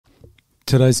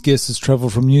Today's guest has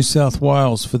travelled from New South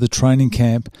Wales for the training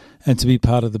camp and to be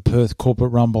part of the Perth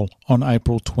Corporate Rumble on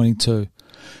April 22.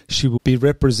 She will be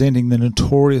representing the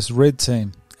notorious Red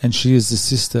Team, and she is the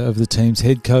sister of the team's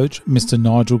head coach, Mr.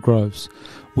 Nigel Groves.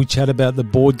 We chat about the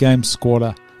board game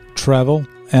squatter, travel,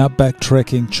 outback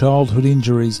trekking, childhood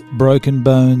injuries, broken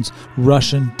bones,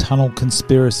 Russian tunnel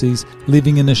conspiracies,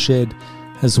 living in a shed,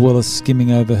 as well as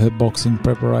skimming over her boxing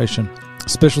preparation.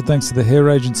 Special thanks to the hair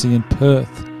agency in Perth,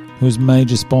 who is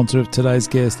major sponsor of today's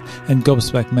guest, and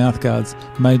Gobsmack Mouthguards,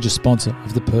 major sponsor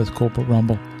of the Perth Corporate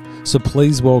Rumble. So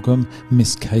please welcome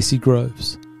Miss Casey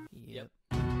Groves. Yep.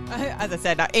 As I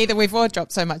said, either we've all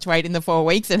dropped so much weight in the 4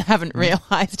 weeks and haven't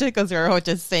realised it because we're all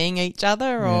just seeing each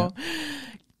other, or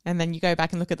and then you go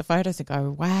back and look at the photos and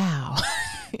go, wow.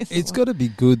 It's got to be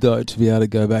good, though, to be able to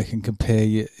go back and compare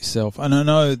yourself. And I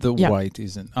know the weight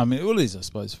isn't. I mean, it is, I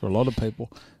suppose, for a lot of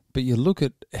people. But you look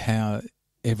at how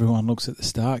everyone looks at the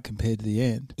start compared to the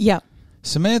end. Yeah.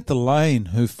 Samantha Lane,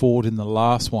 who fought in the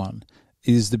last one,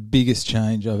 is the biggest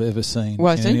change I've ever seen.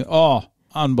 Was it? Oh,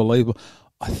 unbelievable.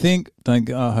 I think,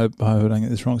 I hope I don't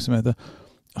get this wrong, Samantha,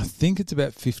 I think it's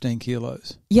about 15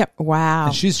 kilos. Yep. Wow.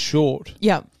 And she's short.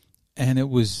 Yep. And it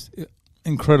was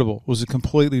incredible. It was a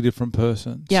completely different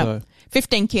person. Yeah. So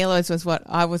 15 kilos was what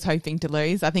I was hoping to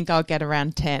lose. I think I'll get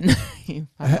around 10 if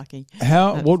I'm lucky.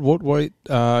 What weight?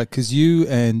 Because you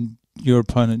and your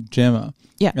opponent, Jenna.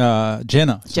 Yep.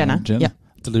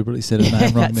 Deliberately said her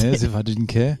name wrong there as if I didn't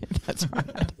care. That's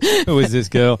right. Who is this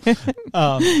girl?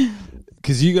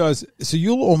 Because you guys, so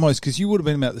you'll almost, because you would have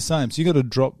been about the same, so you got to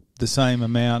drop the same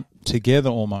amount together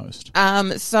almost.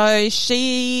 So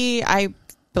she, I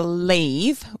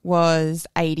believe, was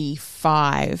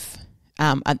 85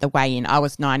 at the weigh-in. I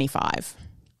was 95.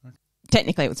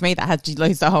 Technically, it was me that had to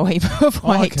lose a whole heap of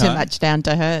weight to match down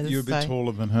to hers. You're a bit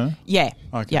taller than her? Yeah.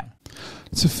 Okay. Yeah.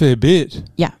 It's a fair bit.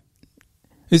 Yeah.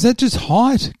 Is that just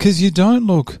height? Because you don't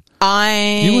look...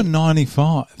 You were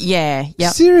 95. Yeah.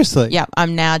 Yep. Seriously? Yeah.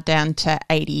 I'm now down to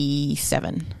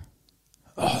 87.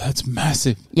 Oh, that's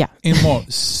massive. Yeah. In what,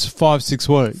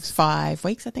 5-6 weeks? 5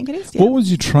 weeks, I think it is. Yeah. What was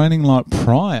your training like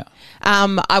prior?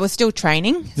 I was still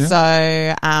training. Yeah.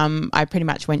 So I pretty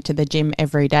much went to the gym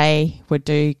every day, would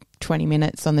do 20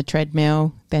 minutes on the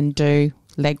treadmill, then do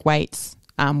leg weights,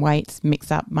 arm weights,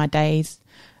 mix up my days,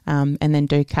 and then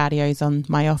do cardios on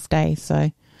my off days.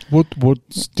 So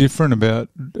what's different about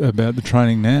the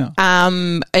training now?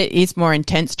 It is more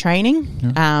intense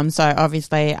training. Yeah. So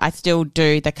obviously I still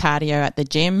do the cardio at the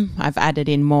gym. I've added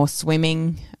in more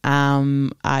swimming.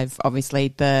 I've obviously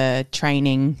the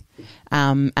training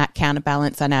at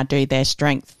Counterbalance. I now do their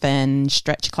strength and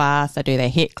stretch class. I do their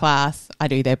HIIT class. I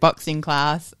do their boxing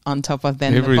class on top of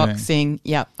then the boxing.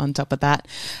 Yep, on top of that.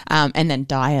 And then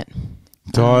diet.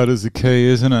 Diet is the key,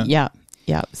 isn't it? Yep.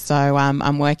 So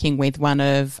I'm working with one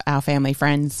of our family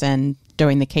friends and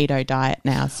doing the keto diet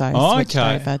now. So I switched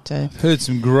over to... I've heard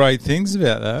some great things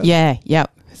about that. Yeah,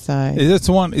 yep. So is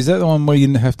that the one where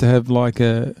you have to have like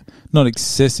a... Not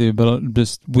excessive, but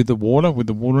just with the water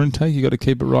intake, you got to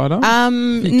keep it right up?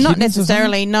 Not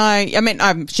necessarily, no. I mean,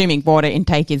 I'm assuming water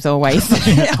intake is always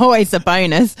always a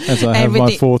bonus. As I have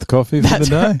my fourth coffee for the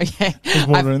day. Right, yeah. There's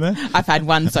water in there. I've had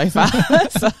one so far.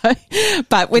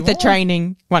 But with the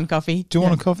training, one coffee. Do you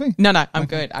want a coffee? No, I'm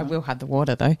good. I will have the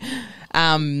water though.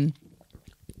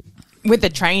 With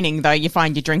the training, though, you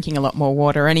find you're drinking a lot more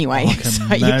water anyway.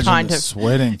 So you're kind of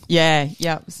sweating. Yeah.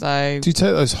 So, do you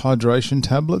take those hydration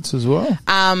tablets as well?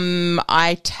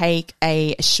 I take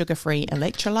a sugar-free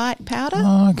electrolyte powder.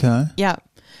 Oh, okay. Yeah.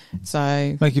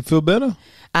 So make you feel better?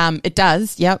 It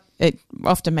does. Yep. It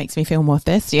often makes me feel more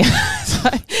thirsty.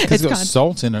 Because it's got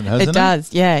salt in it, hasn't it? It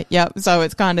does. Yeah. Yep. So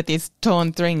it's kind of this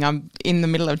torn thing. I'm in the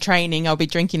middle of training. I'll be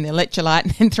drinking the electrolyte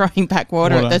and then throwing back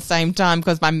water at the same time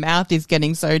because my mouth is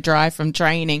getting so dry from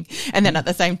training. And then at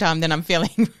the same time, then I'm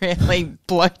feeling really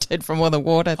bloated from all the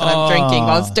water that I'm drinking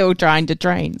while still trying to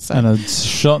train. So. And a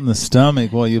shot in the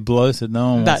stomach while you're bloated.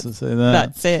 No one wants to see that.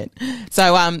 That's it.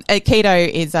 So keto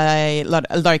is a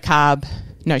low carb,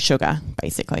 no sugar,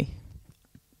 basically.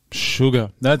 Sugar.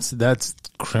 That's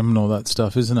criminal, that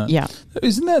stuff, isn't it? Yeah.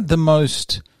 Isn't that the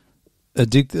most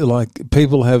addictive? Like,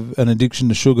 people have an addiction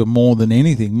to sugar more than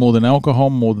anything, more than alcohol,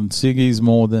 more than ciggies,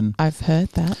 more than... I've heard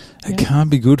that. It can't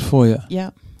be good for you. Yeah.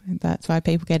 That's why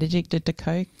people get addicted to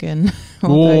Coke and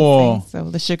all those things,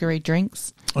 all the sugary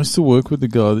drinks. I used to work with a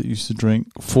guy that used to drink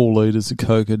 4 litres of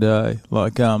Coke a day.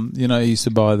 Like, he used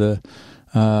to buy the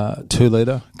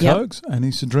 2-litre Cokes, and he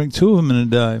used to drink 2 of them in a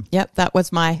day. Yep, that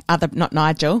was my other, not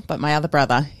Nigel, but my other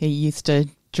brother. He used to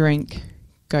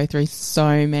go through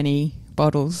so many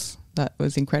bottles. That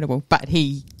was incredible. But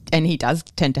he and he does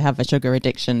tend to have a sugar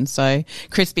addiction. So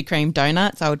Krispy Kreme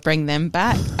donuts, I would bring them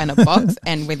back in a box,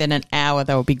 and within an hour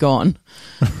they will be gone.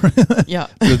 Yeah,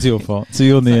 it's your fault. So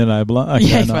you're the enabler. Okay,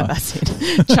 yeah, no. well, that's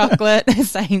it. Chocolate,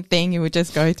 same thing. He would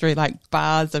just go through like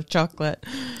bars of chocolate.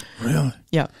 Really?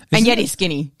 Yeah, and yet he's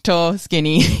skinny, tall,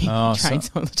 skinny. He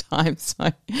trains all the time.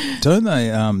 So don't they?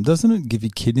 Doesn't it give you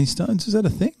kidney stones? Is that a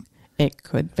thing? It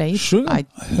could be. Sure, I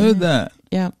heard that.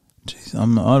 Yeah. Jeez,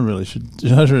 I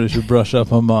really should brush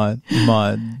up on my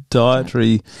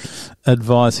dietary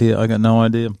advice here. I got no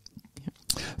idea.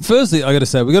 Firstly, I got to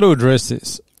say we got to address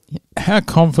this. How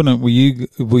confident were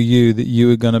you that you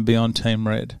were going to be on Team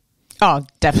Red? Oh,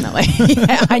 definitely.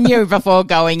 Yeah, I knew before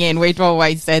going in. We'd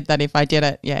always said that if I did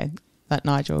it, that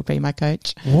Nigel would be my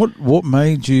coach. What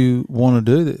made you want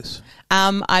to do this?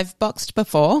 I've boxed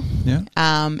before, yeah,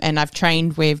 and I've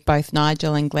trained with both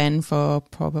Nigel and Glenn for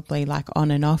probably like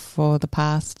on and off for the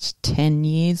past 10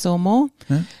 years or more.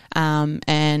 Yeah.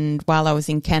 And while I was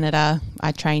in Canada,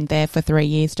 I trained there for 3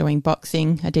 years doing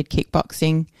boxing. I did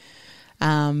kickboxing.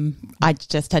 I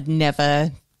just had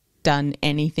never done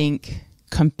anything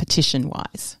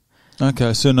competition-wise.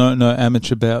 Okay, so no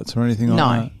amateur bouts or anything like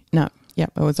that? No.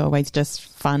 Yep, it was always just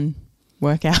fun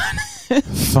workout.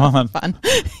 Fun.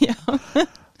 Yeah.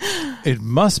 It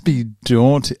must be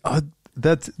daunting.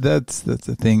 That's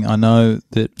the thing. I know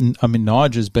that. I mean,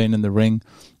 Nigel's been in the ring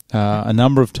a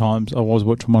number of times. I was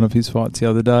watching one of his fights the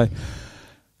other day.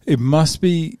 It must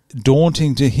be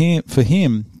daunting for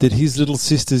him that his little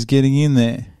sister's getting in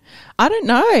there. I don't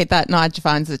know that Nigel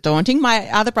finds it daunting. My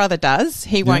other brother does.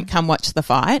 He won't come watch the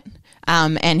fight.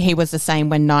 And he was the same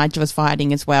when Nigel was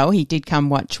fighting as well. He did come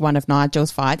watch one of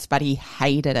Nigel's fights, but he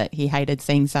hated it. He hated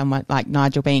seeing someone like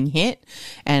Nigel being hit.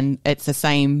 And it's the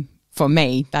same for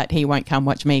me, that he won't come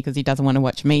watch me because he doesn't want to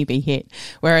watch me be hit.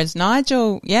 Whereas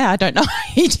Nigel, I don't know.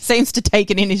 He just seems to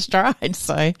take it in his stride.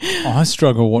 So I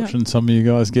struggle watching some of you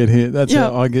guys get hit. That's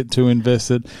how I get too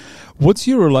invested. What's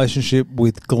your relationship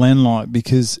with Glenn like?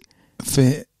 Because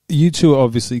for you two are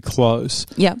obviously close.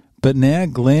 Yeah. But now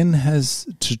Glenn has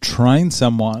to train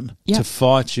someone to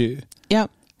fight you. Yep.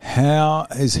 How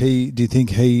is he, do you think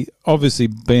he, obviously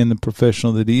being the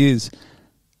professional that he is,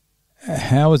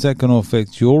 how is that going to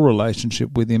affect your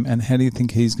relationship with him, and how do you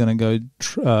think he's going to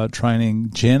go training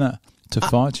Jenna to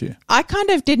fight you? I kind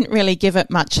of didn't really give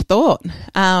it much thought.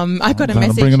 I got a message.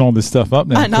 I'm bringing all this stuff up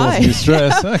now. I know. Causing you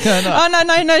stress. Okay, no.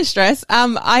 Oh, no stress.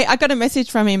 I got a message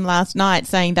from him last night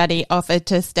saying that he offered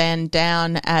to stand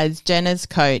down as Jenna's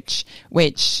coach,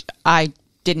 which I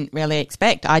didn't really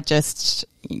expect. I just,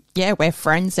 we're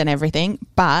friends and everything.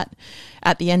 But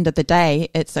at the end of the day,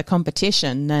 it's a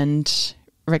competition, and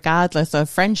regardless of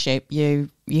friendship, you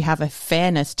have a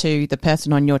fairness to the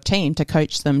person on your team to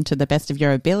coach them to the best of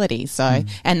your ability. So,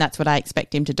 and that's what I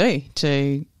expect him to do.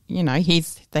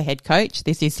 He's the head coach.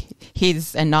 This is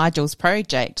his and Nigel's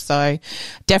project. So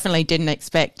definitely didn't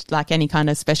expect like any kind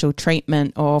of special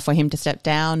treatment or for him to step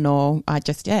down, or I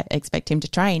just, expect him to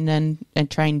train and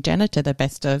train Jenna to the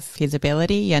best of his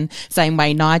ability. And same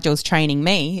way Nigel's training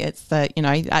me, it's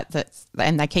that's,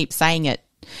 and they keep saying it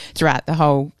throughout the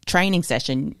whole training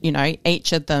session,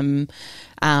 each of them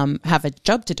have a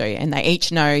job to do, and they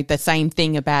each know the same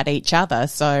thing about each other.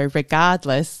 So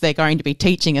regardless, they're going to be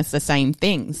teaching us the same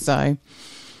things. So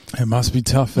it must be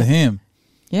tough for him.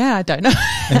 Yeah, I don't know.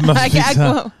 It must be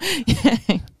tough.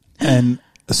 And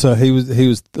so he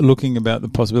was looking about the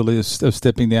possibility of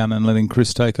stepping down and letting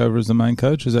Chris take over as the main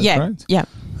coach. Is that correct? Yeah.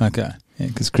 Okay. Yeah,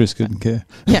 because Chris couldn't care.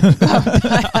 Yeah.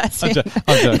 I'm joking.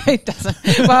 It doesn't.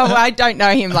 Well, I don't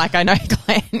know him like I know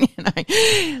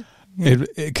Glenn,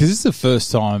 Because it's the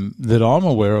first time that I'm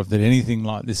aware of that anything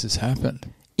like this has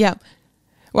happened. Yeah.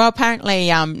 Well, apparently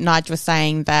Nigel was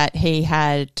saying that he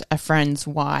had a friend's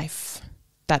wife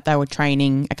that they were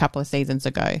training a couple of seasons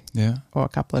ago. Yeah. Or a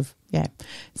couple of,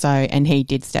 So, and he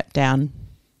did step down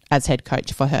as head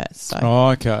coach for her. So. Oh,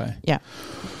 okay. Yeah.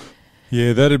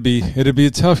 Yeah, it'd be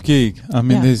a tough gig. I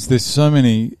mean, there's so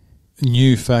many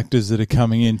new factors that are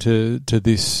coming into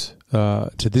this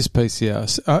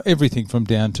PCR. Everything from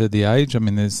down to the age. I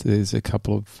mean, there's a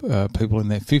couple of people in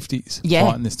their 50s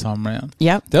fighting this time round.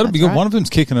 Yep, that'll be good. Right. One of them's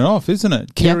kicking it off, isn't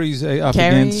it? Kerry's up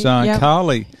against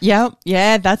Carly. Yep,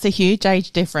 yeah, that's a huge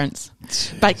age difference.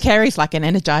 Jeez. But Kerry's like an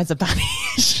Energizer bunny.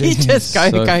 She just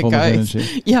goes.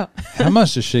 Yeah. How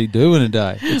much does she do in a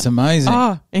day? It's amazing.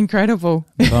 Oh, incredible.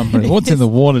 What's in the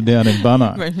water down in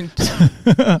Bunno?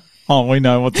 Oh, we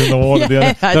know what's in the water.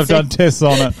 They've done tests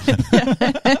on it.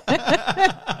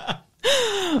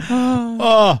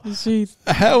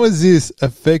 How has this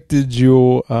affected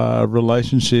your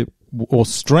relationship, or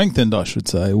strengthened, I should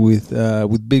say, with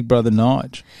Big Brother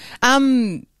Nige?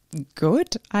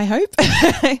 Good, I hope.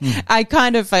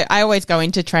 I always go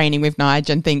into training with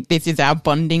Nigel and think this is our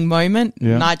bonding moment.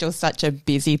 Yeah. Nigel's such a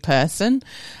busy person.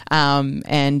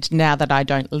 And now that I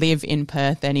don't live in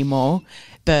Perth anymore,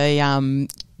 the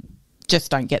just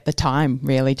don't get the time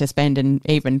really to spend, and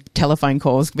even telephone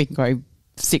calls, we can go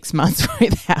 6 months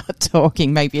without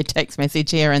talking, maybe a text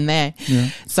message here and there. Yeah.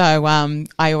 So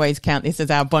I always count this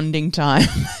as our bonding time.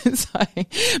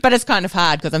 But it's kind of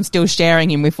hard because I'm still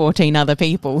sharing him with 14 other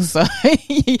people. So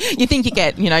you think you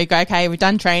get, you go, okay, we've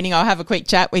done training, I'll have a quick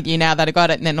chat with you now that I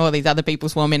got it. And then all these other people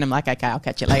swarm in. I'm like, okay, I'll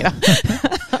catch you later.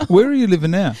 Where are you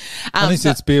living now? I know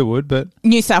it's Beerwood, but...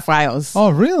 New South Wales. Oh,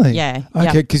 really? Yeah.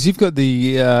 Okay, because you've got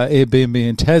the Airbnb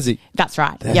in Tassie. That's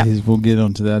right. That is, we'll get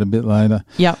onto that a bit later.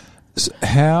 Yep. So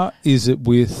how is it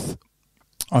with...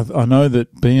 I know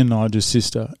that being Nigel's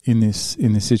sister in this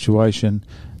situation,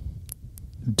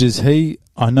 does he...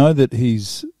 I know that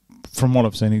he's, from what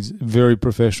I've seen, he's very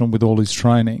professional with all his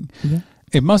training. Yeah.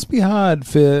 It must be hard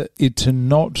for it to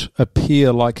not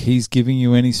appear like he's giving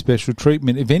you any special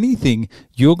treatment. If anything,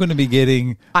 you're going to be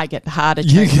getting... I get the harder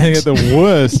You're treatment. going to get the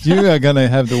worst. You are going to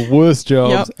have the worst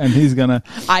jobs, and he's going to...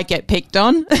 I get picked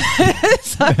on.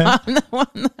 So I'm the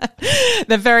one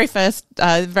the very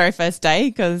first day,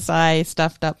 because I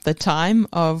stuffed up the time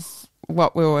of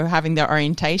what we were having the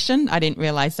orientation. I didn't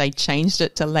realise they changed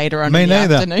it to later on in the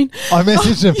afternoon. I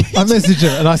messaged him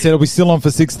and I said, are we still on for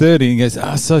 6:30? And he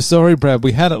goes, so sorry, Brad,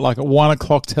 we had it like at 1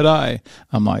 o'clock today.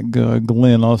 I'm like,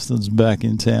 Glenn Austin's back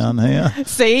in town here.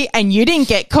 See, and you didn't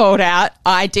get called out.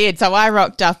 I did. So I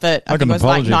rocked up at, I think it was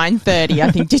like 9:30.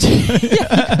 I think, did you?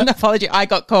 Yeah, an apology. I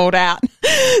got called out.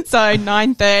 So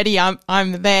 9:30,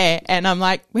 I'm there and I'm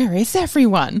like, where is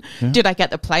everyone? Yeah. Did I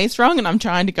get the place wrong? And I'm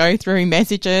trying to go through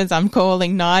messages. I'm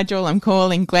calling Nigel, I'm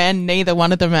calling Glenn. Neither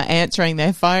one of them are answering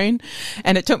their phone.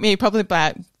 And it took me probably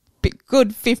about a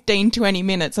good 15, 20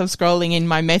 minutes of scrolling in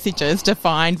my messages to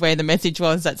find where the message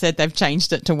was that said they've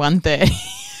changed it to 1:30.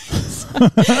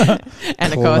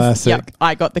 And of course,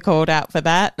 I got the called out for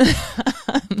that.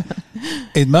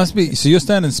 It must be. So you're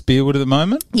staying in Spearwood at the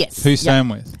moment? Yes. Who are you staying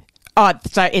with? Oh,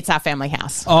 so it's our family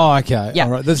house. Oh, okay. Yeah.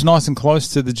 All right. That's nice and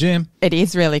close to the gym. It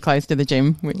is really close to the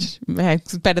gym, which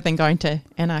is better than going to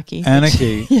Anarchy.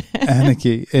 Anarchy. And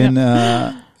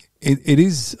it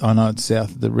is, I know it's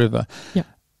south of the river. Yeah.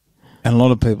 And a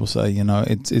lot of people say,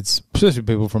 it's especially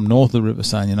people from north of the river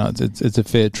saying, it's a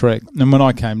fair trek. And when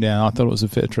I came down, I thought it was a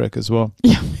fair trek as well.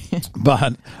 Yeah.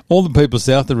 But all the people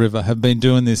south of the river have been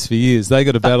doing this for years. They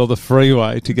got to battle the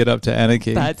freeway to get up to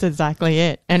Anarchy. That's exactly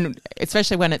it. And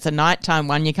especially when it's a nighttime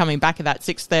one, you're coming back at that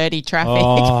 6:30 traffic.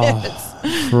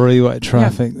 Oh, freeway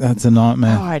traffic. Yeah. That's a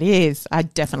nightmare. Oh, it is. I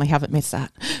definitely haven't missed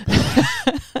that.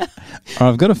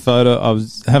 I've got a photo. I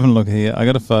was having a look here. I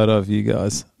got a photo of you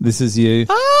guys. This is you.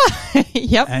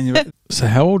 Yep. And so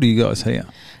how old are you guys here?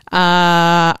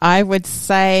 I would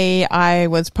say I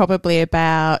was probably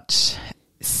about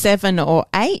 7 or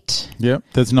 8. Yep.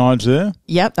 That's Nigel there.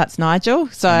 Yep, that's Nigel.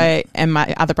 So, and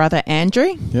my other brother,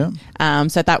 Andrew. Yeah.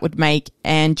 So that would make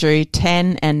Andrew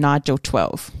 10 and Nigel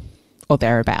 12 or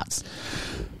thereabouts.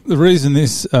 The reason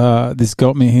this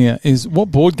got me here is,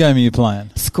 what board game are you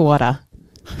playing? Squatter.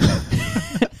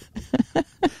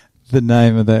 The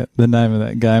name of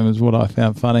that game is what I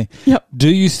found funny. Yep. Do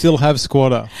you still have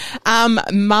Squatter?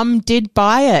 Mum did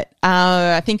buy it.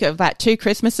 I think about 2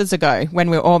 Christmases ago when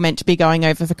we were all meant to be going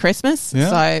over for Christmas. Yeah.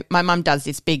 So my mum does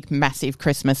this big, massive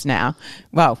Christmas now.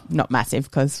 Well, not massive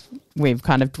because we've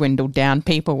kind of dwindled down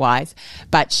people-wise,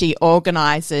 but she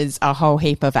organises a whole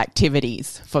heap of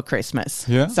activities for Christmas.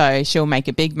 Yeah. So she'll make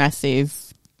a big, massive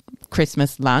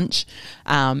Christmas lunch,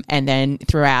 and then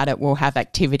throughout it we'll have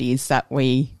activities that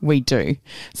we do.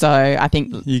 So I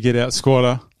think you get out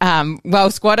Squatter.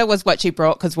 Well, Squatter was what she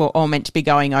brought because we're all meant to be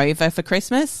going over for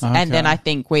Christmas. Okay. And then I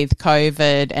think with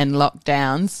COVID and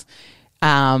lockdowns,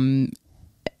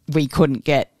 we couldn't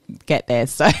get there,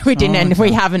 so we didn't, and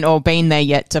we haven't all been there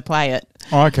yet to play it.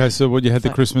 Oh, okay, so what, you had the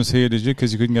Christmas here, did you?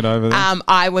 Because you couldn't get over there.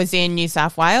 I was in New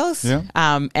South Wales. Yeah.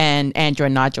 And Andrew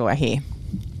and Nigel are here.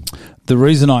 The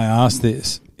reason I asked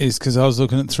this is because I was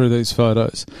looking through these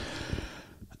photos,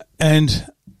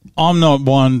 and I'm not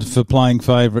one for playing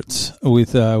favourites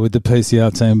with the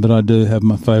PCR team, but I do have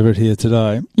my favourite here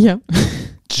today. Yeah.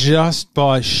 Just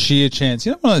by sheer chance.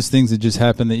 You know, one of those things that just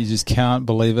happened that you just can't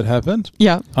believe it happened?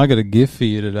 Yeah. I got a gift for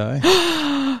you today.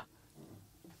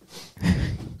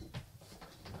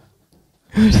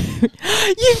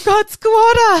 You've got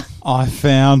Squatter. I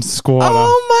found Squatter.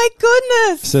 Oh my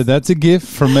goodness. So that's a gift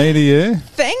from me to you.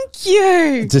 Thank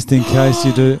you. Just in case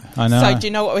you do. I know. So do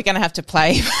you know what we're going to have to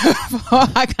play?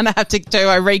 I'm going to have to do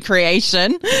a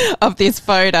recreation of this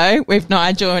photo with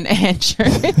Nigel and Andrew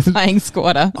playing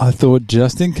squatter. I thought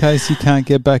just in case you can't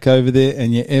get back over there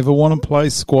and you ever want to play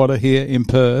squatter here in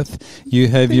Perth, you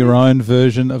have your own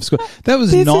version of squatter. That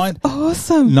was This is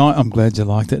awesome. I'm glad you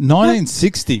liked it.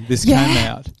 1960 this came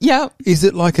out. Yep. Is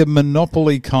it like a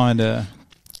Monopoly kind of...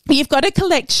 You've got to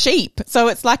collect sheep, so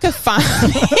it's like a farming.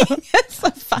 It's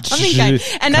a farming game,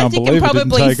 and as you can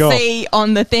probably see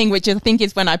on the thing, which I think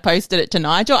is when I posted it to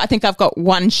Nigel, I think I've got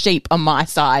one sheep on my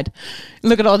side.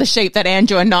 Look at all the sheep that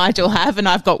Andrew and Nigel have, and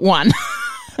I've got one.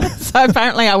 So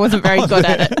apparently, I wasn't very good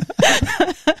at it.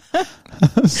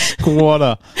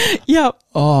 Squatter. Yep.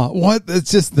 Oh, what?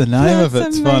 It's just the name of it.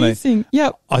 It's amazing. Funny.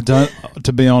 Yep. I don't.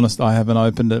 To be honest, I haven't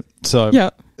opened it. So,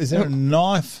 yep. Is there a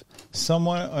knife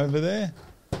somewhere over there?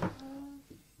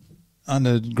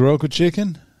 Under grilled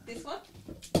chicken? This one?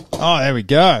 Oh, there we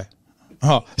go.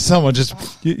 Oh, someone just...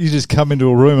 You just come into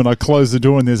a room and I close the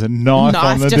door and there's a knife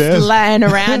on the just desk. just laying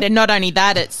around. And not only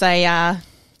that, it's a...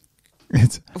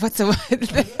 what's the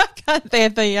word? I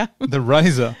can't... The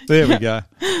razor. There we go.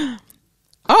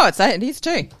 Oh, it is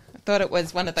too. I thought it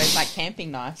was one of those like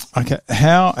camping knives. Okay.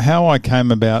 How I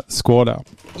came about squatter...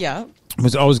 Yeah.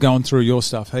 Was I was going through your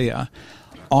stuff here...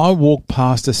 I walked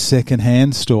past a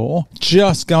second-hand store,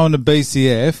 just going to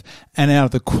BCF, and out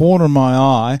of the corner of my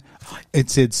eye, it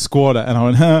said squatter. And I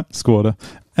went, huh, squatter.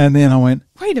 And then I went,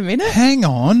 wait a minute. Hang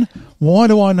on. Why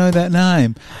do I know that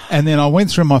name? And then I went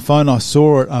through my phone. I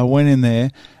saw it. I went in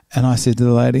there, and I said to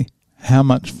the lady, how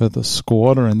much for the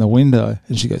squatter in the window?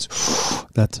 And she goes,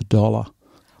 that's $1.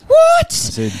 What?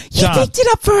 Said, you picked it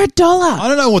up for $1. I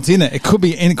don't know what's in it. It could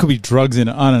be drugs in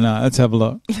it. I don't know. Let's have a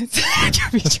look. It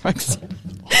could be drugs.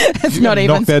 It's not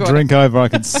even knock that drink over. I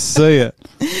can see it.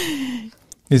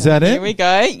 Is that it? Here we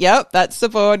go. Yep, that's the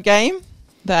board game.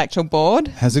 The actual board.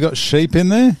 Has it got sheep in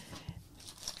there?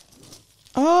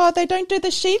 Oh, they don't do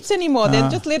the sheeps anymore. They're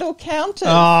just little counters.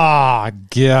 Oh,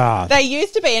 God. They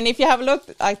used to be, and if you have a look,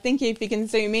 I think if you can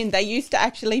zoom in, they used to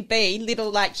actually be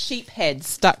little like sheep heads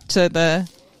stuck to the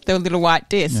little white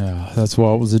disc. Yeah, that's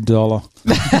why it was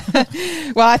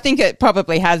 $1. Well, I think it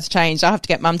probably has changed. I'll have to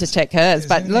get Mum to check hers.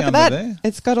 But look at that. There?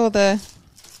 It's got all the...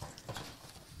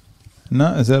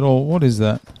 No, is that all? What is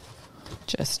that?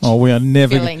 Just we are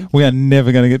never going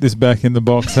to get this back in the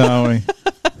box, are we?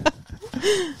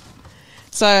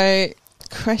 So,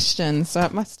 questions. So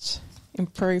it must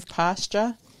improve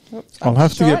pasture. Oops, I'll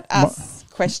have to get... ask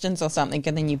questions or something,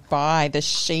 and then you buy the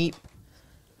sheep.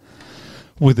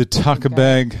 With a tucker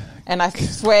bag. And I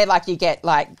swear, like, you get,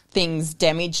 like, things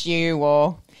damage you,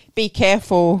 or be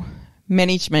careful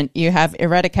management. You have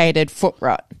eradicated foot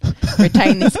rot.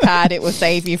 Retain this card. It will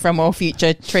save you from all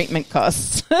future treatment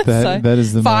costs. That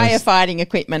is the firefighting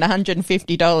equipment,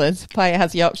 $150. Player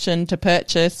has the option to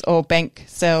purchase or bank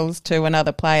sells to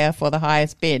another player for the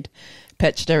highest bid.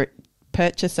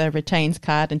 Purchaser retains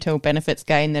card until benefits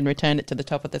gain, then return it to the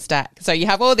top of the stack. So you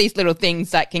have all these little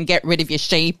things that can get rid of your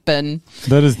sheep and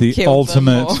that is the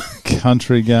ultimate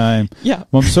country game. Yeah.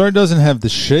 Well, I'm sorry it doesn't have the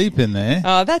sheep in there.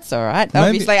 Oh, that's all right. Maybe,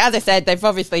 obviously, as I said, they've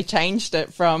obviously changed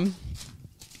it from...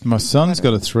 My son's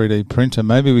got a 3D printer.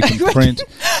 Maybe we can print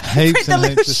heaps and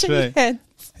heaps of sheep. Heads.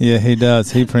 Yeah, he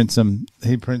does. He prints some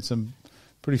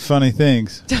pretty funny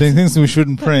things. Things we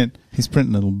shouldn't print. He's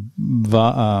printing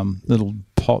little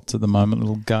pots at the moment,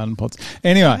 little garden pots.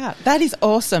 Anyway. Wow, that is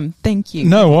awesome. Thank you.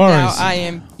 No worries. Now I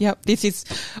am, this is,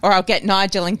 or I'll get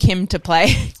Nigel and Kim to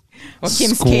play. Or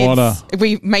Kim's squatter.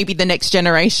 Kids. Maybe the next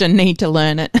generation need to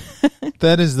learn it.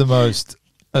 That is the most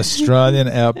Australian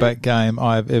outback game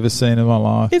I've ever seen in my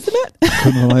life. Isn't it? I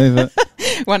couldn't believe it.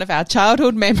 One of our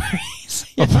childhood memories.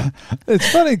 Yeah. It's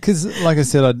funny because, like I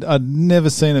said, I'd never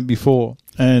seen it before,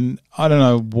 and I don't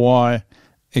know why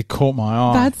it caught my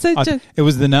eye. It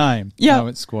was the name. Yeah. No,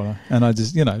 it's squatter. And I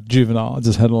just, juvenile, I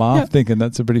just had a laugh thinking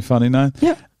that's a pretty funny name.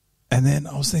 Yeah. And then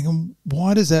I was thinking,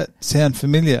 why does that sound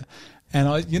familiar? And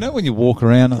when you walk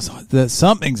around, I was like,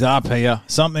 something's up here.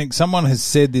 Someone has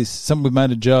said this. We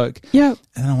made a joke. Yeah.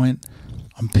 And I went,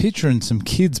 I'm picturing some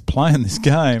kids playing this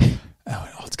game. I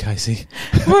went, it's Casey.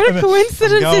 What a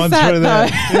coincidence is that,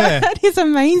 though? Yeah. That is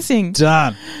amazing.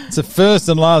 Done. It's the first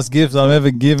and last gift I've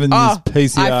ever given this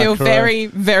PCR I feel crew. very,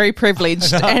 very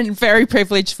privileged and very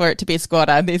privileged for it to be a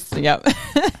squatter. How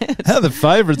the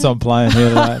favourites I'm playing here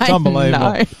today. It's unbelievable.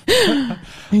 All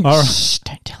right. Shh,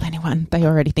 don't tell anyone. They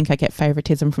already think I get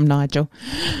favouritism from Nigel.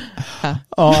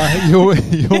 Your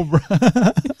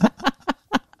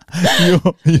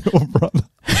brother.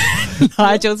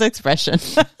 Nigel's expression.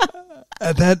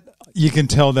 That you can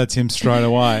tell that's him straight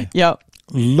away. Yep.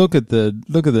 Look at the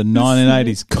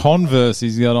 1980s Converse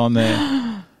he's got on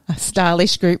there. A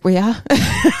stylish group we are.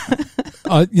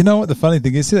 You know what the funny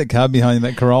thing is? See that car behind you,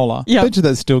 that Corolla? Yep. I bet you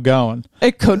that's still going.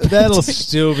 It could. That'll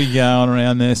still be going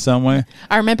around there somewhere.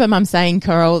 I remember Mum saying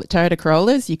Toyota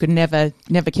Corollas, you could never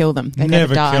kill them. They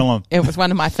never die. Kill them. It was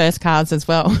one of my first cars as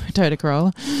well, Toyota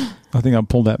Corolla. I think I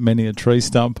pulled out many a tree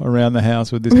stump around the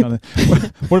house with this kind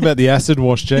of... What about the acid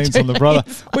wash jeans on the brother?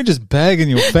 We're just bagging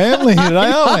your family here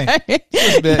today, aren't we?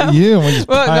 It's about you and we're just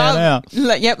paying out.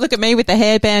 Yep, look at me with the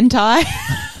hairband tie.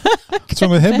 What's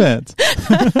wrong with headbands?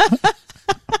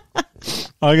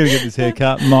 I got to get this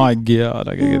haircut. My God,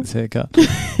 I got to get this haircut.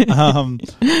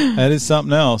 That is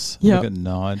something else. Yep. Look at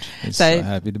Nige. He's so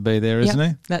happy to be there, isn't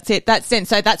he? That's it.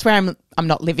 So that's where I'm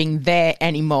not living there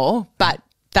anymore, but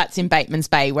that's in Bateman's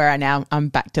Bay where I'm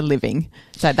back to living.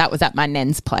 So that was at my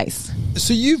nan's place.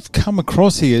 So you've come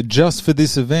across here just for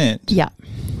this event? Yeah.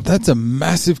 That's a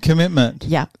massive commitment.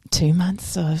 Yeah. 2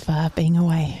 months of being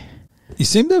away. You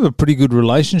seem to have a pretty good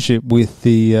relationship with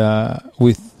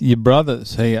with your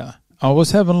brothers here. I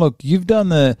was having a look. You've done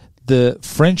the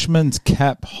Frenchman's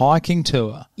Cap hiking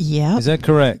tour. Yeah. Is that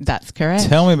correct? That's correct.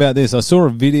 Tell me about this. I saw a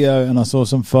video and I saw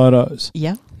some photos.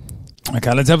 Yeah.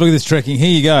 Okay, let's have a look at this trekking. Here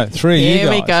you go. Here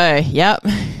we go. Yep.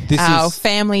 Our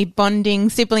family bonding,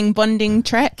 sibling bonding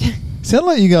trek. Sound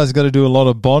like you guys got to do a lot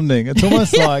of bonding. It's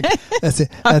almost like that's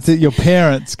it. That's it. Your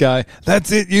parents go,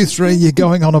 that's it. You three, you're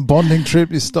going on a bonding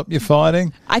trip. You stop your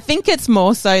fighting. I think it's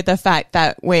more so the fact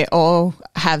that we all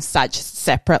have such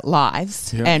separate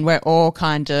lives, and we're all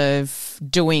kind of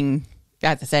doing.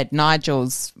 As I said,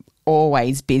 Nigel's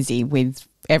always busy with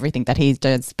everything that he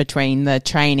does between the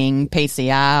training,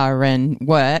 PCR and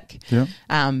work,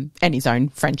 and his own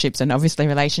friendships and obviously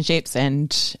relationships.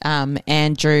 And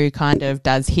Andrew kind of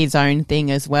does his own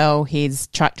thing as well. He's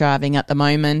truck driving at the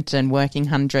moment and working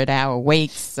 100-hour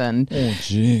weeks. And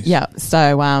yeah,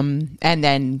 so and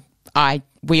then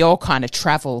we all kind of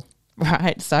travel,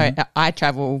 right? So I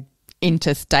travel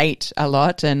interstate a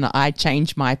lot, and I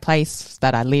change my place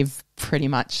that I live pretty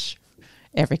much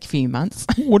every few months.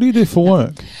 What do you do for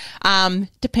work?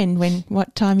 Depend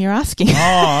what time you're asking.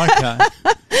 Oh, okay.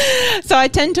 So I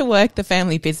tend to work the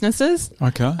family businesses.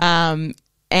 Okay.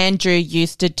 Andrew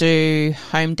used to do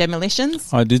home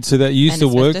demolitions. I did see that. You used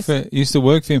to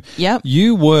work for him. Yep.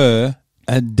 You were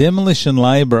a demolition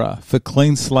labourer for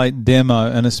Clean Slate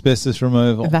Demo and asbestos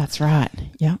removal. That's right.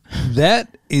 Yep.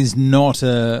 That is not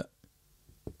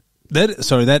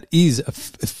that is a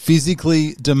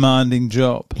physically demanding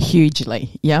job.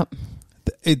 Hugely, yep.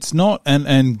 It's not,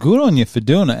 and good on you for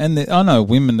doing it. And I know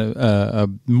women are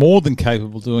more than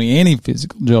capable of doing any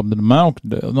physical job that a male can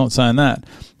do. I'm not saying that.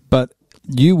 But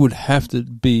you would have to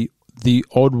be the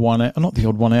odd one out, not the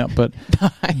odd one out, but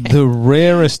the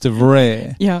rarest of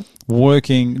rare,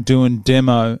 doing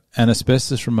demo and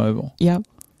asbestos removal. Yep.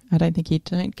 I don't think you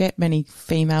don't get many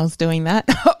females doing that,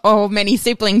 or many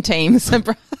sibling teams, a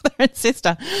brother and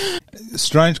sister.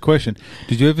 Strange question.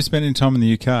 Did you ever spend any time in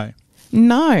the UK?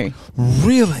 No.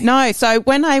 Really? No. So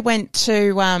when I went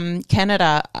to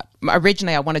Canada,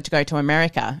 originally I wanted to go to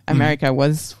America. America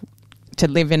was, to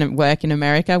live in and work in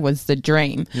America was the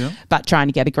dream, but trying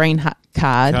to get a green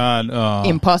card,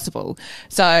 impossible.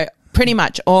 So pretty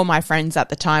much all my friends at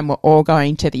the time were all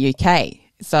going to the UK.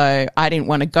 So I didn't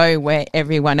want to go where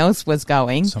everyone else was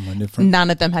going. Somewhere different.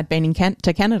 None of them had been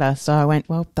to Canada. So I went,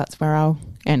 well, that's where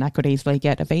and I could easily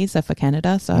get a visa for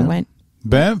Canada. So I went.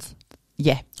 Banff?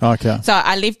 Yeah. Okay. So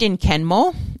I lived in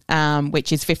Kenmore,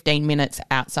 which is 15 minutes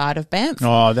outside of Banff.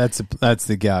 Oh, that's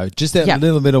the go. Just that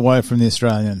little bit away from the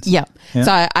Australians. Yep.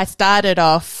 So I started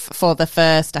off for the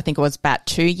first, I think it was about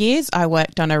 2 years. I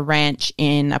worked on a ranch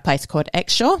in a place called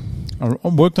Exshaw. I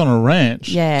worked on a ranch?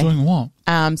 Yeah. Doing what?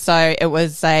 So it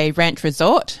was a ranch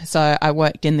resort. So I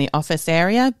worked in the office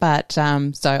area, but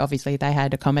so obviously they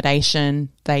had accommodation.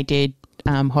 They did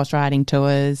horse riding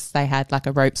tours. They had like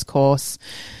a ropes course,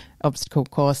 obstacle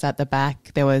course at the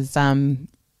back. There was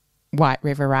White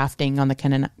River rafting on the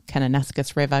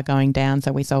Kananaskis River going down,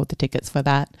 so we sold the tickets for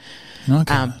that.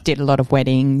 Okay. Did a lot of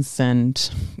weddings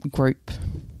and group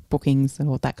bookings and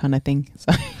all that kind of thing.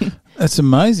 So that's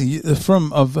amazing.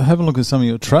 I've had a look at some of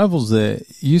your travels there.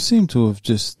 You seem to have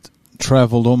just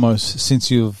travelled almost since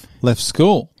you've left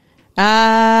school.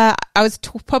 I was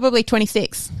probably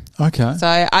 26. Okay. So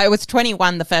I was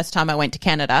 21 the first time I went to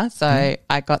Canada. So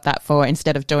I got that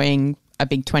instead of doing a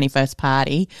big 21st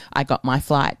party, I got my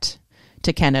flight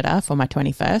to Canada for my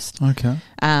 21st. Okay.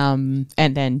 And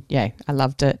then, I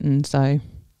loved it. And so,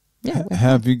 How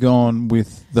have you gone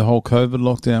with the whole COVID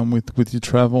lockdown with your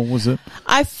travel? Was it?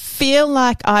 I feel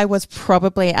like I was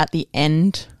probably at the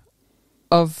end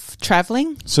of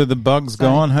travelling. So the bug's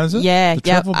gone, has it? Yeah, the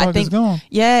travel bug is gone.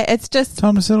 Yeah, it's just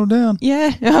time to settle down.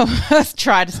 Yeah, let's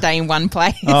try to stay in one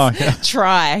place. Oh, yeah.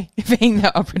 Try being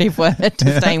the operative word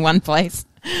to stay in one place.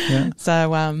 Yeah.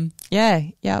 So,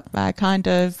 I kind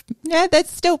of, there's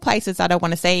still places I don't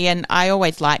want to see, and I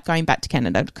always like going back to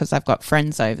Canada because I've got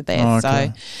friends over there. Oh, okay.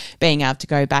 So being able to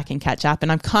go back and catch up,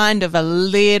 and I'm kind of a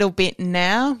little bit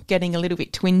now getting a little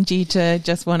bit twingy to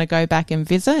just want to go back and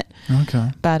visit. Okay.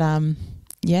 But,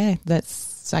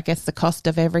 that's, I guess, the cost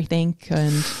of everything.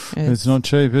 And it's not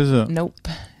cheap, is it? Nope.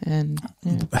 And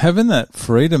having that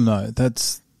freedom, though,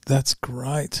 that's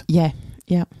great. Yeah.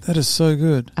 Yeah, that is so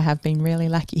good. I have been really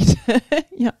lucky.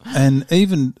 Yeah, and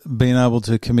even being able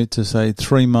to commit to say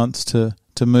 3 months to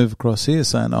move across here,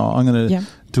 saying, "Oh, I'm going to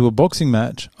do a boxing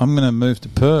match. I'm going to move to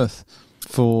Perth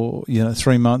for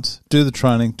 3 months, do the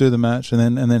training, do the match,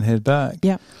 and then head back."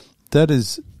 Yeah, that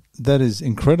is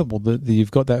incredible that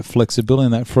you've got that flexibility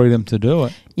and that freedom to do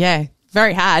it. Yeah,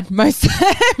 very hard. Most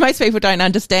people don't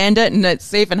understand it, and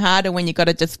it's even harder when you got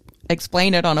to just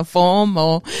explain it on a form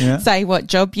or say what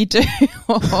job you do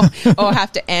or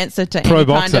have to answer to any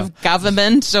kind of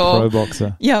government or pro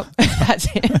boxer. Yep, that's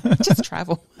it. Just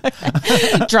travel.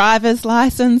 Driver's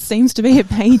license seems to be a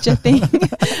major thing.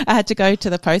 I had to go to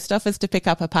the post office to pick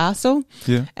up a parcel.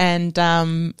 Yeah, and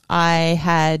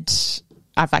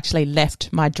I've actually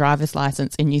left my driver's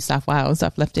license in New South Wales.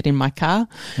 I've left it in my car.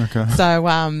 Okay. So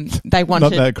they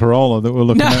wanted... Not that Corolla that we're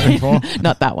looking at before?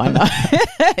 Not that one, no.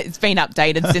 It's been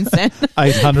updated since then.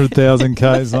 800,000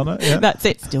 Ks on it, yeah. That's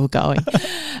it, still going.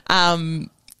 And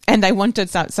they wanted...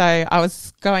 So I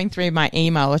was going through my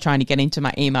email or trying to get into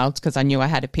my emails because I knew I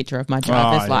had a picture of my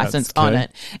driver's license on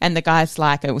it. And the guy's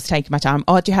like, it was taking my time,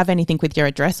 "Oh, do you have anything with your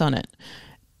address on it?"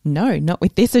 No, not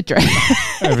with this address.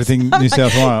 Everything New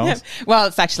South Wales? Well,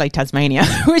 it's actually Tasmania,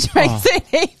 which makes it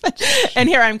even. And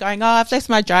here I'm going, I've left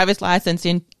my driver's license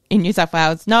in New South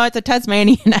Wales. No, it's a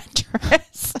Tasmanian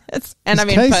address. Is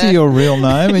Casey Perth. your real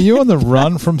name? Are you on the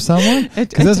run from someone?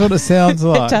 Because that's what it sounds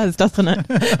like. It does, doesn't it?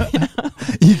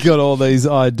 You got all these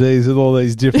IDs with all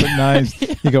these different names.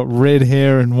 You got red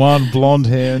hair in one, blonde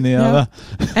hair in the other.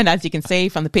 And as you can see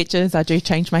from the pictures, I do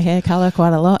change my hair colour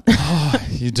quite a lot. Oh,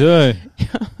 you do.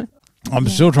 I'm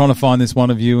still trying to find this one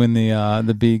of you in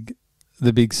the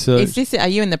big search. Are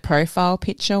you in the profile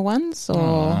picture ones?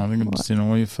 Or I think I'm just in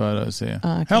all your photos here.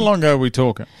 Oh, okay. How long ago are we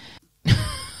talking?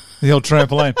 The old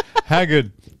trampoline. How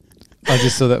good? I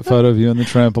just saw that photo of you on the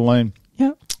trampoline.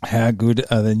 Yep. How good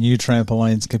are the new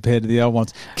trampolines compared to the old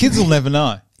ones? Kids will never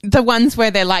know. The ones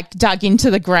where they're like dug into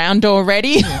the ground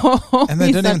already. Yeah. And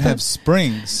they don't even have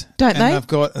springs. Don't they? They've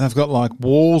got like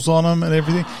walls on them and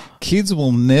everything. Kids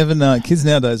will never know. Kids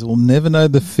nowadays will never know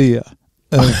the fear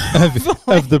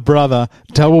of the brother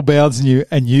double bouncing you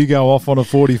and you go off on a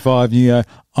 45 and you go,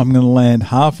 "I'm going to land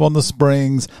half on the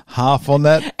springs, half on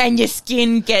that." And your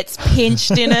skin gets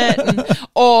pinched in it.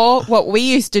 Or what we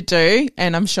used to do,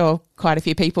 and I'm sure quite a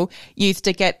few people used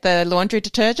to get the laundry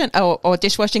detergent or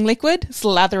dishwashing liquid,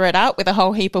 slather it up with a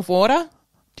whole heap of water.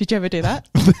 Did you ever do that?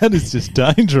 That is just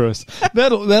dangerous.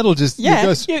 That'll just... Yeah,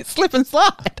 you slip and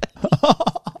slide.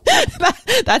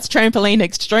 That's trampoline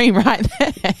extreme right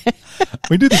there.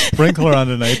 We did the sprinkler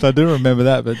underneath. I do remember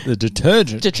that, but the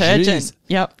detergent. Geez.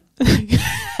 Yep.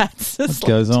 That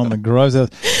goes on the gross house.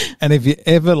 And if you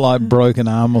ever like broke an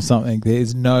arm or something,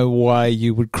 there's no way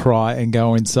you would cry and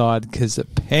go inside because the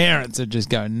parents would just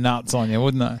go nuts on you,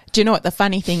 wouldn't they? Do you know what the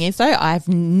funny thing is though? I've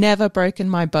never broken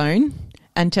my bone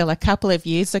until a couple of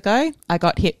years ago. I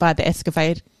got hit by the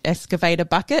excavator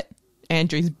bucket.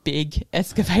 Andrew's big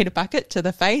excavator bucket to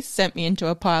the face, sent me into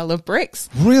a pile of bricks.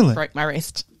 Really? Broke my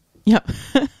wrist. Yep.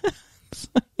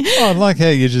 Oh, I like how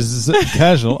you just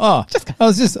casual. Oh, I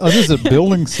was just at a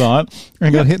building site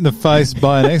and got hit in the face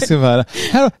by an excavator.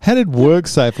 How did it work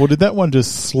safe, or did that one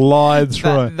just slide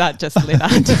through? That just slid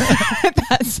under.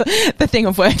 That's the thing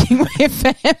of working with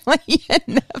family.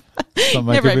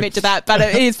 Never admit to that, but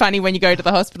it is funny when you go to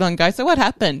the hospital and go, "So what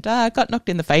happened?" I got knocked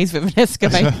in the face with an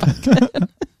excavator bucket.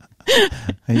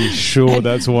 Are you sure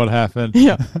that's what happened?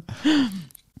 Yeah.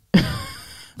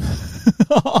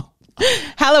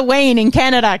 Halloween in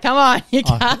Canada. Come on. You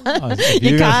can't.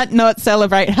 You can't not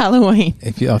celebrate Halloween. I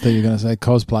thought you were going to say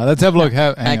cosplay. Let's have a look.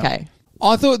 Hang on.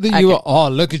 I thought that you were... Oh,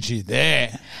 look at you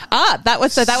there. That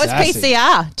was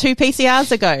PCR. 2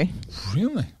 PCRs ago.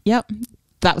 Really? Yep.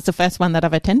 That was the first one that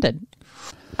I've attended.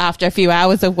 After a few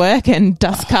hours of work and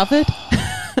dust covered.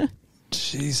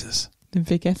 Jesus. The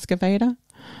big excavator.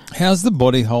 How's the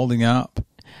body holding up?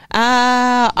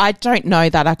 I don't know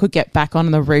that I could get back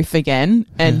on the roof again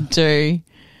and do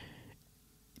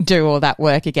do all that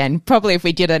work again. Probably if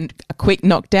we did a quick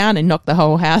knockdown and knock the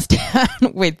whole house down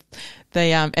with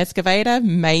the excavator,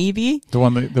 maybe. The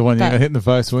one you got hit in the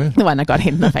face with? The one I got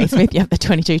hit in the face with, the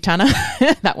 22 tonner,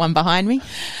 that one behind me.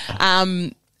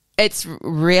 It's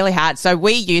really hard. So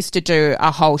we used to do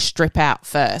a whole strip out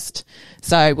first.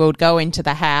 So we'll go into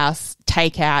the house,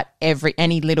 take out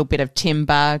any little bit of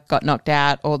timber got knocked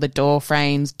out, all the door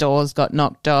frames, doors got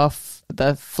knocked off,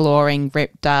 the flooring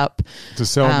ripped up. To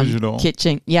salvage it all?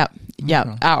 Kitchen, yep.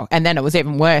 Okay. Oh, and then it was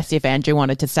even worse if Andrew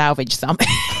wanted to salvage something,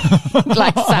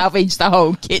 like salvage the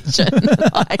whole kitchen,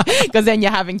 because then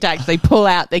you're having to actually pull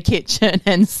out the kitchen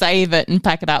and save it and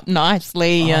pack it up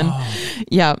nicely.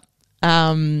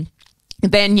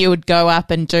 Then you would go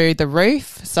up and do the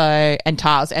roof, and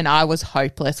tiles. And I was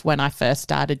hopeless when I first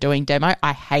started doing demo.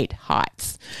 I hate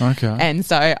heights. Okay. And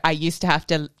so he used to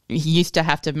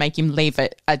have to make him leave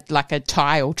like a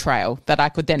tile trail that I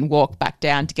could then walk back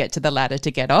down to get to the ladder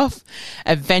to get off.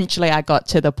 Eventually I got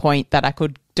to the point that I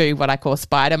could do what I call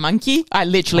spider monkey. I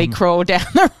literally crawl down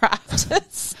the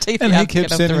rafters. And he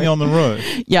kept sending you on the roof.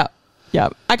 Yep.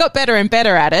 I got better and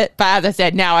better at it, but as I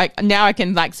said, now I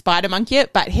can like spider monkey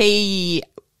it. But he's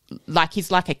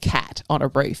like a cat on a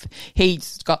roof.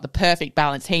 He's got the perfect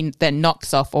balance. He then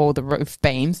knocks off all the roof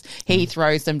beams. He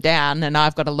throws them down, and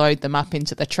I've got to load them up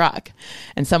into the truck.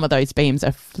 And some of those beams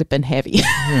are flipping heavy.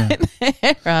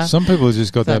 Yeah. Some people have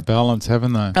just got that balance,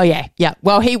 haven't they? Oh, yeah.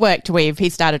 Well, he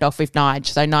started off with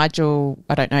Nigel. So Nigel,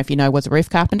 I don't know if you know, was a roof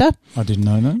carpenter. I didn't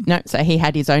know that. No, so he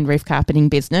had his own roof carpeting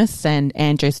business, and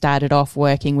Andrew started off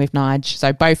working with Nigel.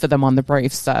 So both of them on the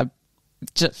roofs are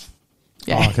just...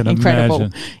 Yeah, I can incredible.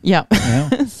 imagine. Yep.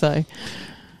 Yeah. So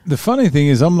the funny thing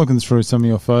is, I'm looking through some of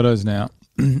your photos now.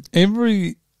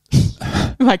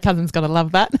 My cousin's got to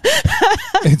love that.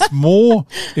 It's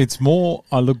more.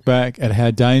 I look back at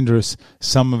how dangerous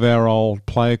some of our old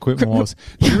play equipment was.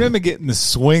 Do you remember getting the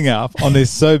swing up on this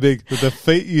so big that the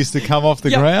feet used to come off the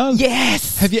ground?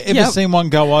 Yes. Have you ever seen one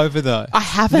go over though? I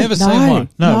haven't. Never seen one.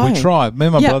 No, we tried. Me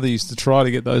and my brother used to try to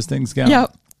get those things going.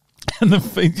 Yep. And the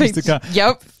feet used to go.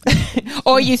 Yep.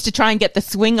 Or used to try and get the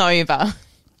swing over.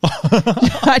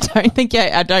 I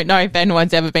don't know if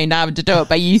anyone's ever been able to do it,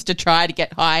 but you used to try to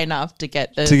get high enough to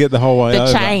get the whole way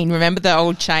over. The chain, remember the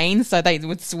old chain, so they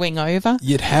would swing over.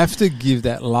 You'd have to give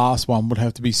that last one would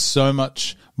have to be so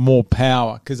much more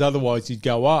power, because otherwise you'd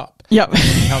go up. Yep.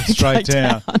 And come straight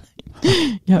down.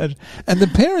 Yep. And the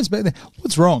parents back there,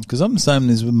 what's wrong? Because I'm the same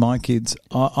as with my kids.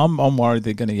 I'm worried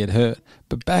they're going to get hurt.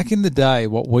 But back in the day,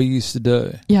 what we used to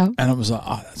do, and it was like,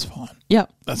 oh, that's fine.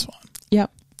 Yep. That's fine. Yep.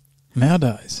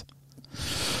 Nowadays,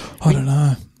 I don't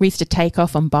know. We used to take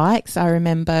off on bikes. I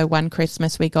remember one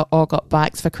Christmas we all got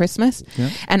bikes for Christmas.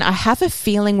 Yep. And I have a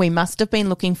feeling we must have been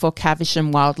looking for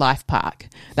Caversham Wildlife Park.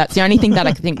 That's the only thing that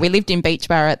I could think. We lived in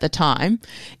Beachborough at the time,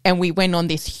 and we went on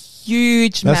this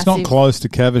huge, That's massive... not close to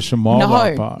Caversham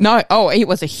Wildlife Park. No. Oh, it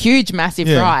was a huge, massive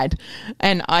ride.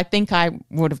 And I think I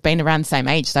would have been around the same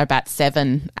age, so about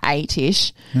 7,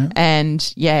 8-ish. Yeah.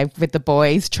 And, with the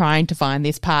boys trying to find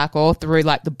this park all through,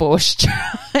 like, the bush.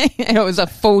 And it was a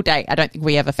full day. I don't think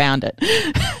we ever found it.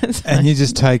 So, and you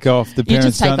just take off. The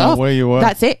parents don't know where you were.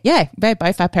 That's it, yeah.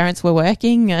 Both our parents were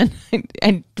working and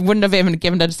wouldn't have even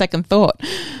given it a second thought.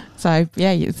 So,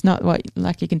 it's not what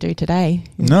like you can do today.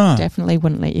 No. Definitely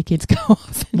wouldn't let your kids go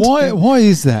off. Why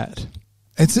is that?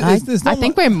 I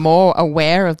think we're more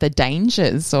aware of the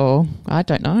dangers, or I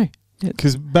don't know.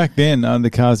 Because back then, the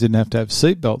cars didn't have to have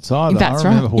seatbelts either. That's I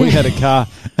remember we had a car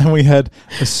and we had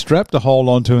a strap to hold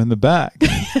onto in the back.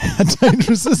 How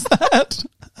dangerous is that?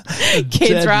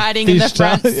 Kids riding in the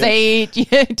front seat.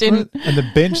 And the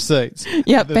bench seats.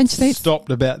 Yep, bench seats. Stopped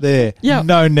about there. Yep.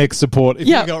 No neck support. If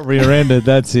you got rear-ended,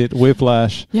 that's it.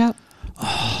 Whiplash. Yep.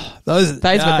 Those were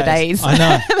the days. I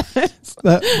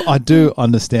know. I do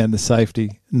understand the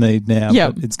safety need now,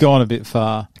 but it's gone a bit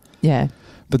far. Yeah.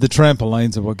 But the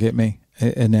trampolines are what get me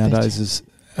nowadays is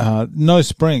no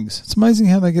springs. It's amazing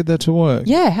how they get that to work.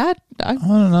 Yeah, I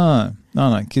don't know.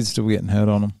 No, kids still getting hurt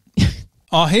on them.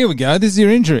 Oh, here we go. This is your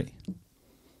injury.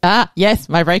 Yes,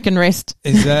 my broken wrist.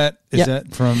 Is that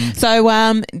from...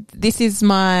 So this is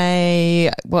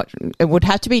it would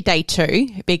have to be day 2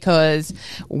 because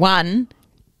 1,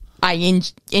 I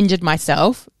injured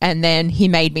myself and then he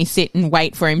made me sit and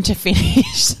wait for him to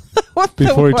finish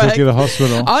before he took you to the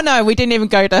hospital. Oh, no, we didn't even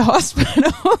go to the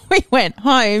hospital. We went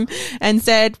home and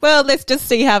said, well, let's just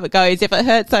see how it goes. If it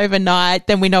hurts overnight,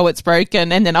 then we know it's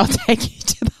broken and then I'll take you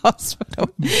to the hospital.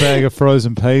 Bag of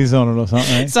frozen peas on it or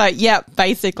something. So,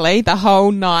 basically the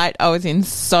whole night I was in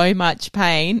so much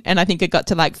pain and I think it got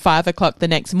to like 5 o'clock the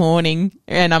next morning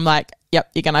and I'm like, yep,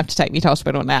 you're going to have to take me to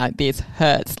hospital now. This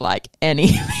hurts like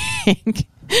anything.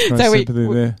 So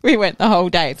sympathy there. we went the whole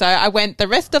day. So I went the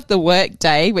rest of the work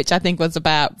day, which I think was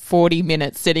about 40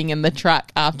 minutes sitting in the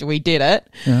truck after we did it.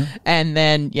 Yeah. And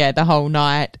then, the whole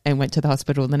night, and went to the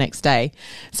hospital the next day.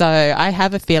 So I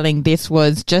have a feeling this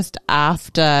was just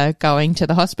after going to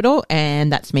the hospital,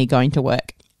 and that's me going to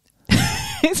work.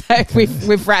 So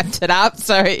we've wrapped it up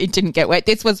so it didn't get wet.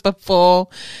 This was before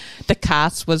the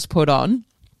cast was put on.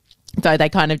 So they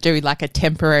kind of do like a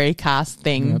temporary cast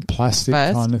thing. Plastic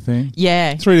first. kind of thing.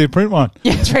 Yeah. 3D print one.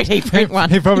 Yeah, 3D print one.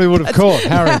 He probably would have caught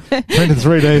Harry. Print a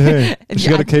 3D here. But you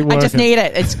got to keep working. I just need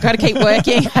it. It's got to keep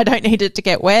working. I don't need it to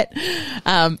get wet.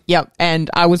 Yep. And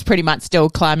I was pretty much still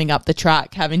climbing up the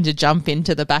truck, having to jump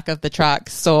into the back of the truck,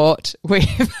 sort with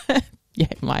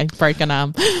my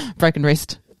broken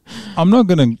wrist. I'm not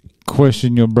going to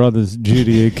question your brother's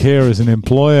duty of care as an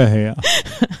employer here,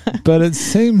 but it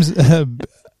seems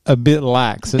a bit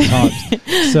lax at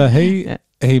times. So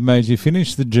he made you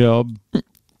finish the job,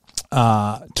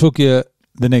 took you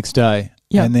the next day,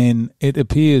 and then it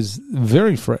appears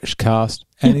very fresh cast,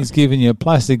 and he's given you a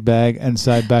plastic bag and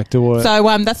say back to work.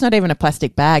 So that's not even a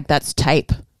plastic bag. That's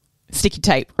tape. Sticky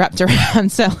tape wrapped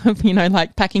around, so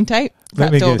like packing tape.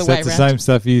 Let me guess, that's the same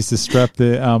stuff you used to strap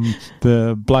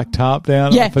the black tarp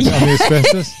down on the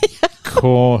asbestos? Of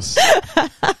course.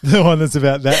 The one that's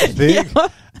about that thick.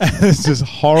 It's just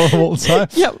horrible tape.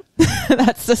 Yep,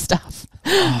 that's the stuff.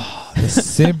 Oh, the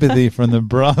sympathy from the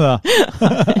brother.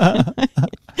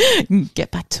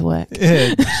 Get back to work.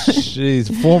 Yeah,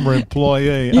 jeez, former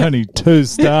employee, only 2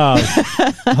 stars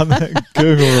on that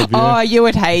Google review. Oh, you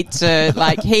would hate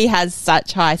to, he has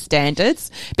such high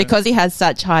standards. Because he has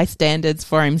such high standards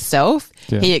for himself,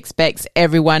 he expects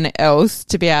everyone else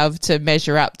to be able to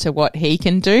measure up to what he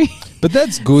can do. But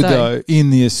that's good, though, in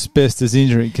the asbestos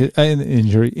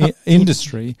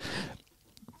industry,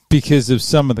 because of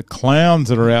some of the clowns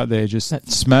that are out there just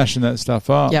smashing that stuff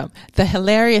up. Yeah. The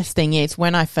hilarious thing is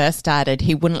when I first started,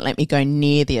 he wouldn't let me go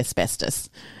near the asbestos.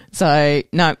 So,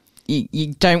 no,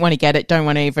 you don't want to get it, don't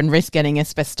want to even risk getting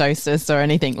asbestosis or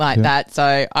anything like that.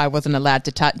 So I wasn't allowed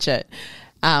to touch it.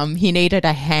 He needed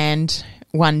a hand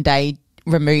one day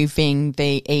removing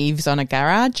the eaves on a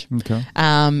garage. Okay.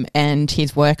 And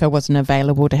his worker wasn't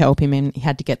available to help him and he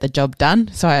had to get the job done.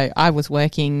 So I was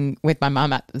working with my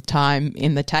mum at the time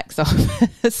in the tax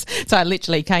office. So I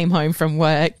literally came home from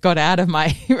work, got out of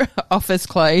my office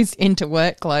clothes into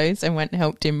work clothes and went and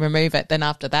helped him remove it. Then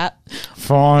after that,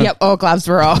 fine. Yep, all gloves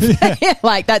were off.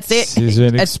 That's it. He's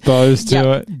been exposed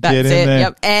to it. That's Get in it. there.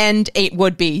 Yep. And it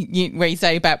would be, where you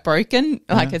say about broken,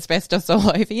 like asbestos all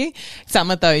over you,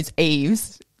 some of those eaves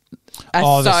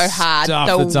are so hard.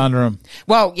 Stuff that's under them.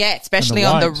 Well, yeah, especially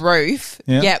on the roof.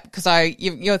 Yeah. Yep. So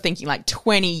you're thinking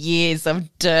 20 years of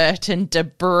dirt and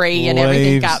debris and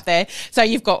everything up there. So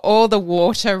you've got all the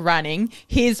water running.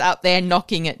 He's up there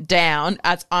knocking it down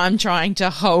as I'm trying to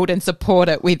hold and support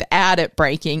it without it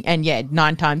breaking. And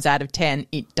 9 times out of 10,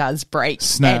 it does break.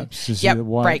 Snaps. And,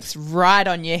 breaks right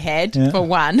on your head for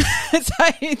one.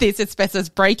 So this asbestos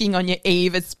breaking on your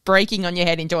eave, it's breaking on your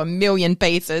head into a million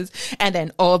pieces, and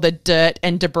then all the dirt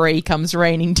and debris comes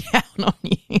raining down on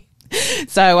you.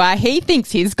 So he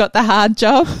thinks he's got the hard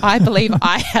job. I believe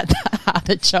I had the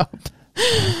harder job.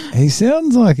 He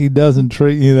sounds like he doesn't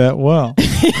treat you that well.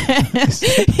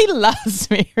 He loves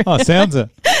me. Really. Oh, sounds it.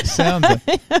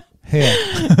 Here.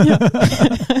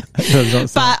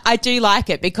 But I do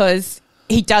like it because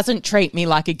he doesn't treat me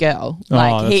like a girl.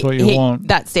 That's what you want.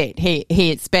 That's it.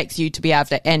 He expects you to be able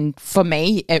to, and for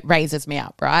me, it raises me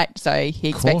up, right? So he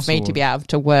expects me to be able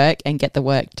to work and get the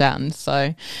work done.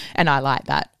 So, and I like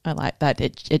that.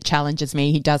 It challenges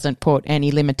me. He doesn't put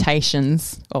any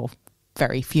limitations, or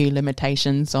very few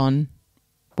limitations, on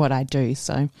what I do.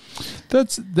 So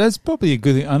that's probably a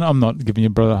good thing. And I'm not giving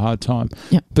your brother a hard time,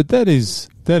 but that is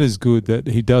good that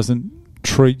he doesn't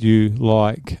treat you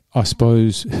like, I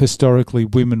suppose, historically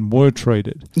women were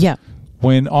treated. Yeah.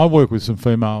 When I work with some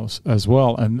females as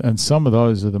well, and some of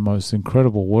those are the most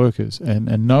incredible workers, and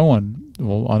no one,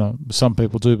 well, I know some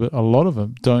people do, but a lot of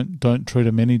them don't treat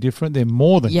them any different. They're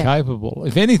more than capable.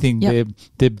 If anything,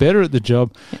 they're better at the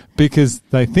job because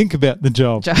they think about the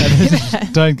job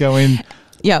and don't go in.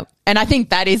 Yeah. And I think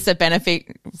that is the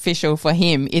beneficial for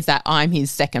him, is that I'm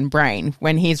his second brain.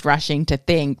 When he's rushing to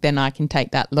think, then I can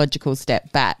take that logical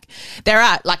step back. There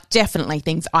are definitely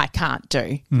things I can't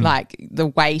do, like the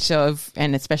weight of,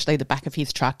 and especially the back of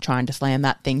his truck, trying to slam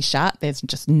that thing shut. There's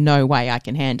just no way I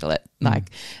can handle it.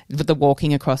 Like with the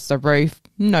walking across the roof,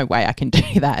 no way I can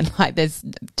do that. There's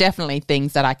definitely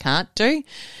things that I can't do,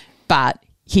 but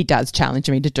he does challenge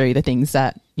me to do the things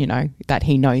that, that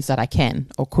he knows that I can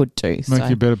or could do. Make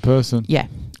you a better person. Yeah.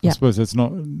 I suppose that's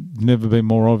never been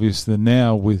more obvious than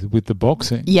now with the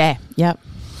boxing. Yeah, yep.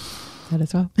 That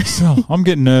as well. So I'm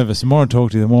getting nervous. The more I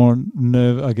talk to you, the more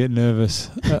I get nervous.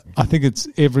 I think it's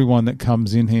everyone that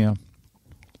comes in here.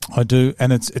 I do,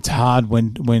 and it's hard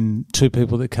when two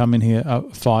people that come in here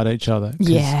fight each other.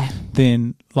 Yeah.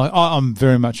 Then, like, I'm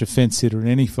very much a fence sitter in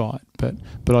any fight, but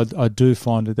I do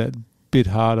find it that bit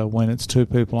harder when it's two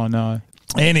people I know.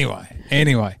 Anyway.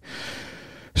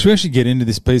 Should we actually get into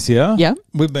this PCR? Yeah.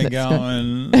 We've been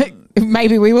going...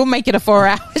 Maybe we will make it a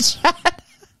 4-hour chat.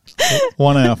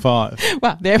 1 hour 5.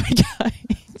 Well, there we go.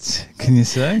 Can you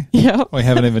see? Yeah. We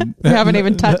haven't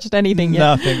even touched anything yet.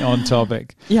 Nothing on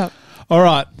topic. Yep. All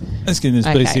right. Let's get into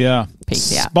this PCR.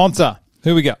 Sponsor.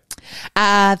 Who we got?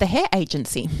 The hair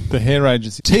agency. The hair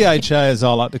agency. THA, as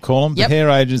I like to call them. Yep. The hair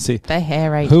agency. The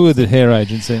hair agency. Who are the hair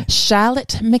agency?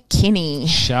 Charlotte McKinney.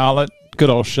 Charlotte. Good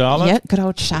old Charlotte. Yep, good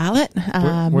old Charlotte.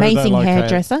 Where amazing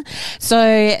hairdresser.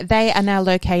 So they are now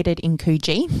located in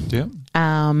Coogee. Yep.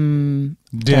 Down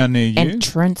near you.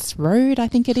 Entrance Road, I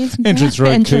think it is. Entrance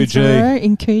Road, Coogee.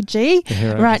 In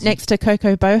Coogee. Right next to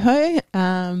Coco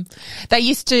Boho. They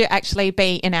used to actually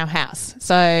be in our house.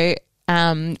 So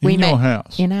we met. Your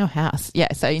house? In our house,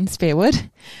 yeah. So in Spearwood.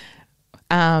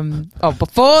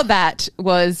 Before that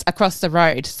was across the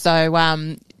road.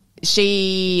 So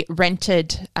she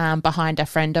rented behind a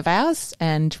friend of ours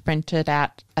and rented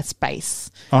out a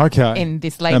space. Okay. In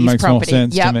this lady's that makes property.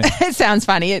 More sense to me. It sounds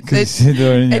funny. Because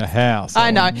they're in your house. I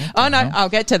know. Oh, no, I'll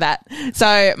get to that.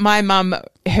 So my mum,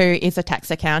 who is a tax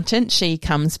accountant, she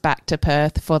comes back to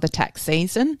Perth for the tax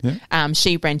season. Yeah.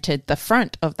 She rented the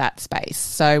front of that space.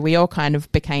 So we all kind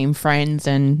of became friends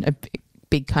and a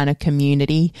big kind of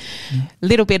community.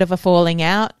 Little bit of a falling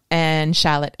out, and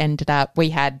Charlotte ended up, we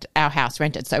had our house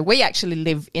rented. So we actually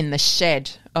live in the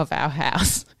shed of our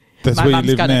house. That's where you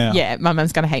live now? Yeah, my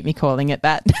mum's going to hate me calling it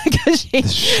that. Because the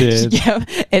shed. Yeah,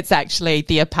 it's actually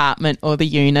the apartment or the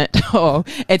unit, or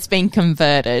it's been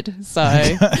converted. So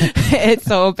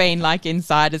it's all been like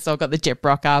inside. It's all got the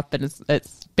gyprock up, and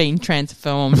it's been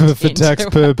transformed. For tax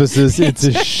purposes, it's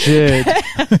a shed.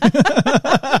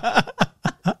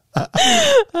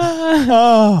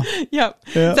 Yep.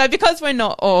 So because we're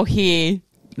not all here,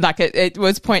 like it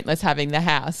was pointless having the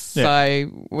house. Yeah.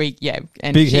 So we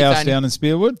and big house down in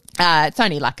Spearwood. It's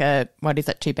only like a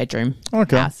 2-bedroom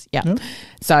house. Yeah. Yep.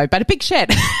 So, but a big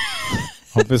shed.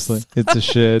 Obviously, it's a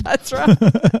shed. That's right.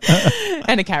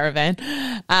 And a caravan.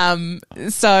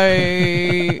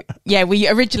 So we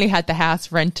originally had the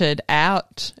house rented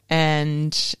out,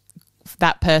 and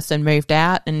that person moved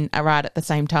out, and right at the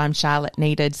same time Charlotte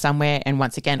needed somewhere, and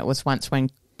once again it was when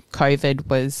COVID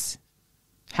was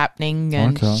happening,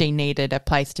 and she needed a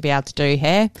place to be able to do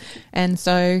hair, and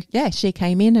so she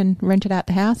came in and rented out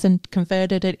the house and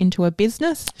converted it into a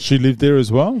business. She lived there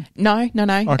as well? No.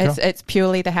 It's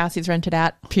purely, the house is rented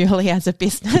out purely as a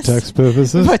business. For tax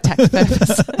purposes? For tax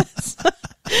purposes.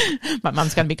 My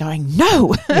mum's going to be going,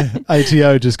 no.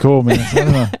 ATO just called me. I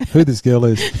don't know who this girl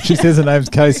is. She says her name's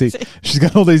Casey. She's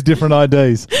got all these different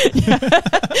IDs.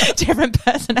 Different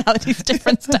personalities,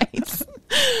 different states.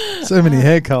 So many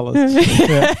hair colours.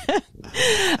 Yeah.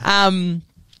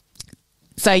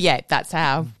 So, that's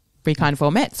how we kind of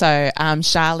all met. So,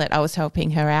 Charlotte, I was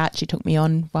helping her out. She took me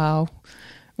on while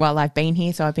I've been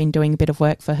here. So, I've been doing a bit of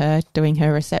work for her, doing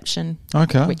her reception.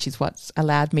 Okay. Which is what's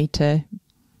allowed me to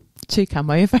come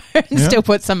over and still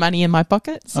put some money in my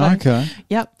pocket. So, okay.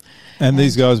 Yep. And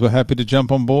these guys were happy to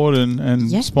jump on board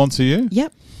and sponsor you?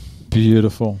 Yep.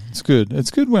 Beautiful. It's good.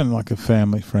 It's good when like a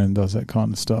family friend does that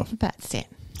kind of stuff. That's it.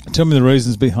 Tell me the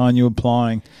reasons behind you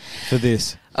applying for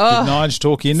this. Did Nige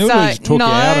talk you into it, or did he talk you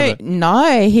out of it?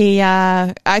 No, he.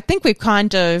 I think we've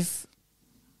kind of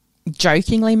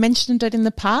jokingly mentioned it in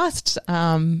the past.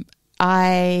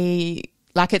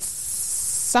 It's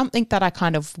something that I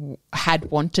kind of had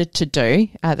wanted to do.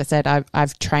 As I said,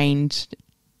 I've trained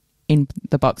in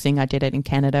the boxing. I did it in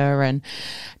Canada, and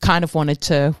kind of wanted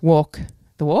to walk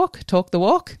the walk, talk the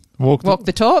walk. Walk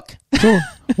the talk.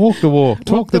 Walk the walk.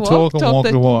 Talk the talk and walk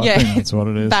the walk. Yeah, I think that's what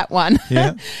it is. That one.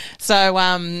 Yeah. So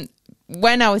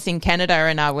when I was in Canada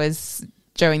and I was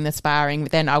doing the sparring,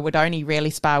 then I would only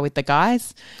really spar with the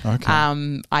guys. Okay.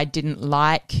 I didn't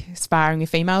like sparring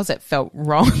with females. It felt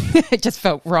wrong. It just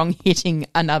felt wrong hitting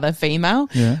another female.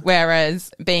 Yeah. Whereas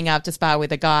being able to spar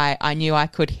with a guy, I knew I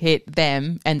could hit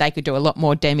them and they could do a lot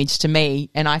more damage to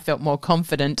me, and I felt more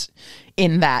confident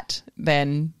in that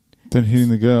than hitting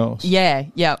the girls. Yeah,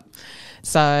 yep.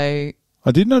 So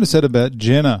I did notice that about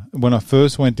Jenna when I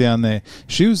first went down there.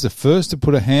 She was the first to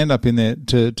put a hand up in there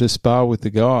to spar with the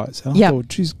guys. And I thought,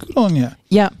 geez, good on you.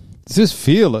 Yeah. It's just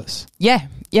fearless. Yeah,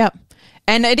 yeah.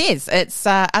 And it is. It's,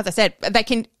 as I said, they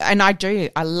can, and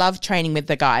I love training with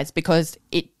the guys because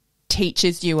it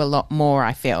teaches you a lot more,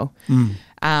 I feel.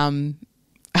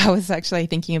 I was actually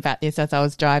thinking about this as I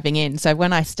was driving in. So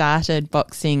when I started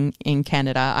boxing in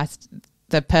Canada,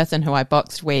 the person who I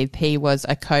boxed with, he was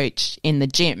a coach in the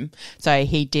gym. So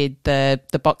he did the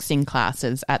boxing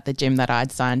classes at the gym that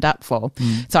I'd signed up for.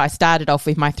 So I started off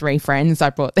with my 3 friends. I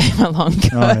brought them along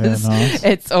because nice.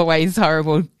 It's always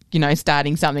horrible,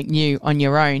 starting something new on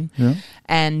your own. Yeah.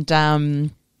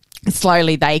 And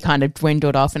slowly they kind of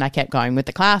dwindled off and I kept going with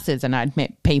the classes, and I'd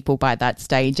met people by that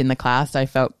stage in the class. I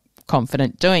felt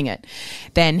confident doing it.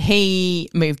 Then he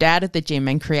moved out of the gym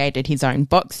and created his own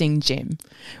boxing gym.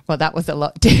 Well, that was a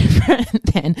lot different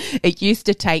then. It used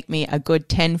to take me a good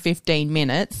 10-15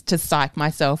 minutes to psych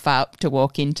myself up to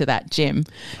walk into that gym.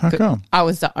 How come? I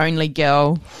was the only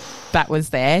girl that was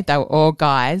there. They were all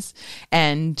guys.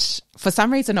 And for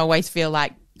some reason I always feel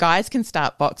like guys can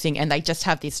start boxing and they just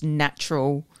have this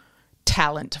natural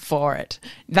talent for it.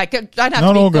 Like, don't have not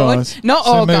to be all good. guys. Not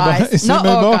all guys. Not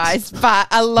all box? guys, but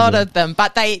a lot of them.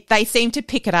 But they seem to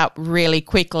pick it up really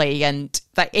quickly, and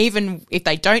even if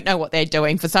they don't know what they're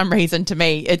doing, for some reason, to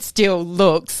me, it still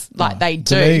looks like they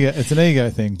do. It's an ego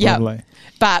thing, probably. Yep.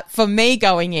 But for me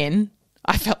going in,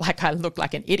 I felt like I looked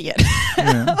like an idiot.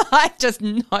 Yeah. I just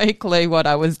no clue what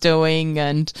I was doing.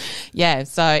 And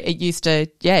so it used to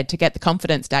get the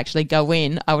confidence to actually go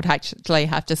in, I would actually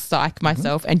have to psych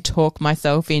myself and talk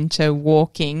myself into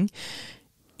walking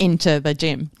into the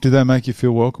gym. Did they make you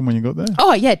feel welcome when you got there?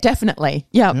 Oh, yeah, definitely.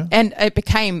 Yeah. Yeah. And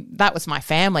that was my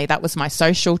family. That was my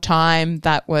social time.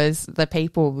 That was, the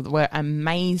people were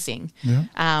amazing.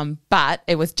 Yeah. But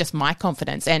it was just my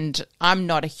confidence. And I'm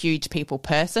not a huge people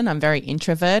person. I'm very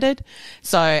introverted.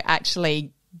 So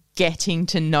actually getting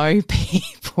to know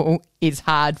people is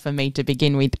hard for me to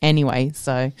begin with anyway.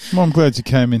 So Well, I'm glad you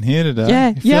came in here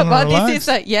today. Yeah. Well, this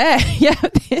is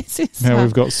this is now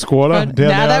we've got Squatter down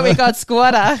now that there. we've got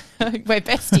Squatter, we're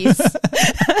besties.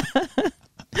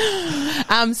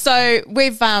 So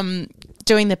we've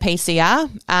doing the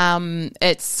PCR.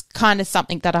 It's kind of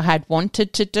something that I had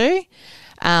wanted to do,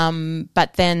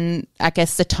 but then I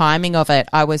guess the timing of it,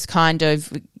 I was kind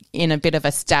of in a bit of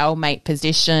a stalemate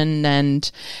position and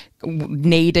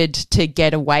needed to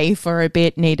get away for a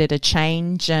bit, needed a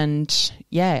change. And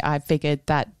I figured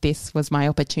that this was my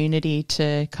opportunity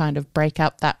to kind of break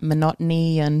up that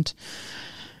monotony and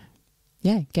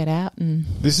get out. And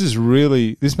This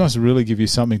must really give you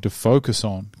something to focus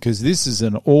on, because this is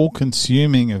an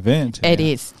all-consuming event. It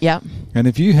is, yeah. And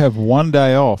if you have one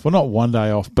day off, well, not one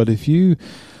day off, but if you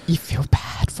feel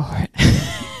bad for it.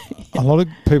 A lot of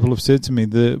people have said to me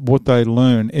that what they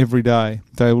learn every day,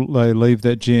 they leave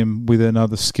that gym with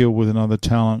another skill, with another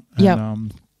talent.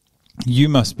 And, you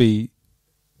must be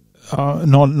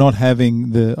not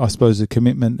having the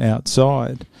commitment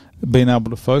outside, being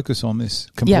able to focus on this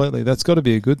completely. Yep. That's got to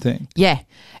be a good thing. Yeah,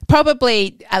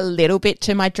 probably a little bit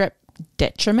to my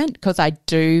detriment, because I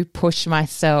do push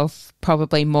myself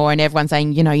probably more, and everyone's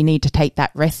saying, you need to take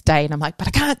that rest day, and I'm like, but I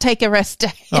can't take a rest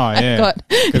day. Oh, yeah. Got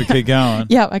to keep going.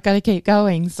 Yeah, I got to keep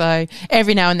going. So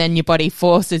every now and then your body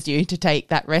forces you to take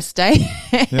that rest day.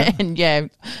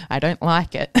 And I don't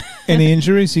like it. Any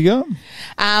injuries you got?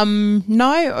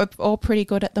 No, all pretty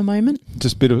good at the moment.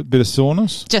 Just bit of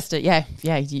soreness? Just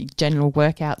general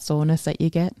workout soreness that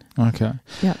you get. Okay.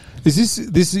 Yeah. Is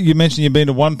this you mentioned you've been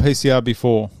to one PCR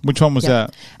before. Which one was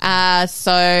that?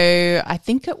 So I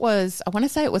think I want to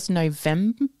say it was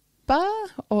November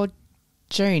or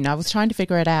June. I was trying to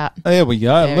figure it out. There we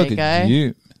go. Look at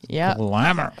you. Yeah.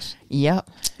 Glamorous. Yep.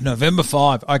 November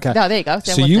 5. Okay. Oh, there you go.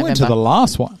 So you went to the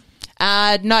last one?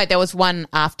 No, there was one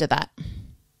after that.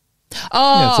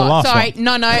 Oh, it's the last sorry.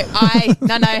 one. No.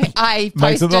 I posted.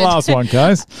 Makes it the last one,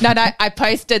 guys. No. I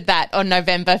posted that on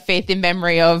November 5th in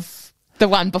memory of the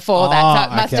one before that.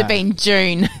 So it must have been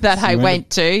June that I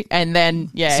went to, and then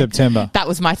September. That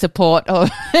was my support of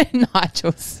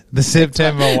Nigel's. The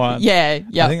September one. Yeah.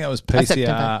 I think that was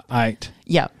PCR 8.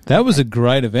 Yeah. That was a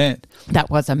great event.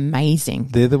 That was amazing.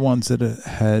 They're the ones that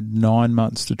had 9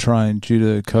 months to train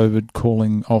due to COVID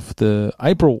calling off the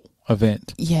April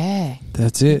event. Yeah.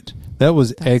 That's it. That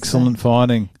was excellent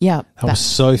fighting. Yeah. I was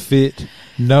so fit.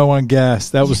 No one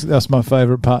gassed. That's my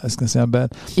favourite part. It's going to sound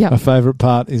bad. Yep. My favourite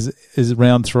part is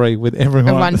round 3 with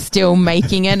everyone still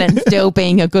making it and still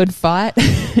being a good fight.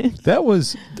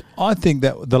 I think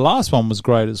that the last one was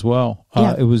great as well.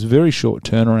 It was a very short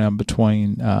turnaround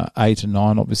between 8 and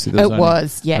 9. Obviously, there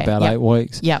was about 8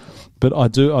 weeks. Yeah. But I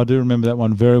do remember that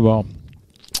one very well.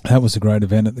 That was a great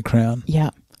event at the Crown.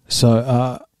 Yeah.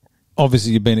 So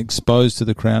obviously you've been exposed to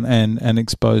the Crown and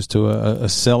exposed to a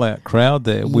sellout crowd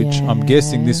there, which I'm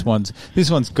guessing this one's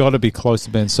got to be close to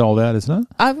being sold out, isn't it?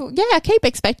 I keep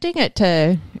expecting it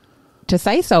to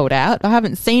say sold out. I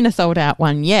haven't seen a sold out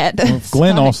one yet. Well,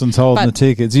 Glenn Austin's holding the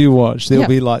tickets. You watch. There'll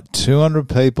be like 200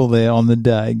 people there on the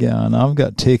day going, I've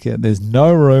got ticket. There's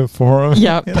no room for them.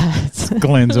 Yep. It's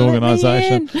Glenn's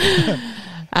organisation.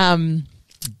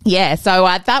 Yeah, so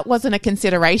that wasn't a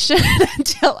consideration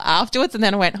until afterwards, and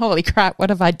then I went, "Holy crap, what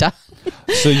have I done?"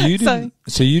 So you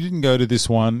didn't go to this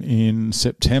one in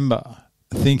September,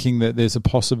 thinking that there's a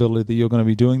possibility that you're going to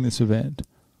be doing this event.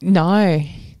 No.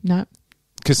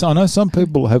 Because I know some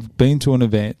people have been to an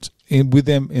event with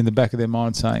them in the back of their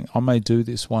mind saying, "I may do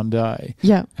this one day,"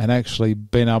 and actually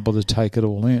been able to take it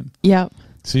all in. Yeah.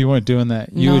 So you weren't doing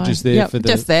that. You were just there for the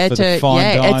just there for to the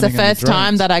fine dining. It's the first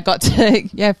time that I got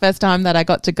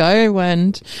to go,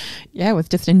 and was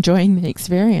just enjoying the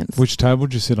experience. Which table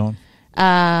did you sit on?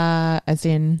 As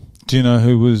in, do you know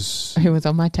who was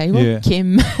on my table? Yeah.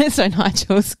 Kim, so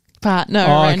Nigel's partner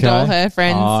and all her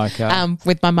friends.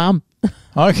 With my mum.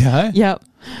 Okay. Yep.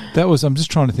 That was. I'm just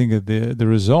trying to think of the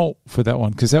result for that one,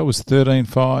 because that was 14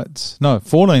 fights. I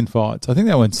think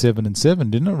that went 7-7,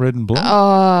 didn't it? Red and blue.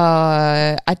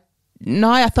 I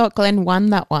thought Glenn won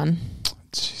that one.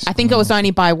 Jeez, I think it was only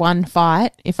by one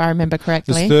fight, if I remember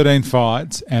correctly. There's 13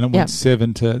 fights, and it went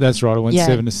 7 to. That's right. It went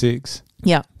 7-6.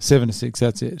 Yeah. 7-6.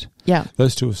 That's it. Yeah.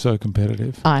 Those two are so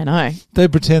competitive. I know. They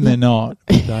pretend they're not,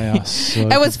 but they are so.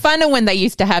 It was funner when they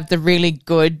used to have the really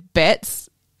good bets,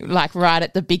 like right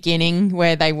at the beginning,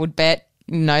 where they would bet,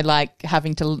 like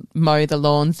having to mow the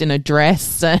lawns in a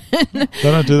dress. They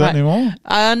don't do that anymore?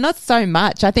 Not so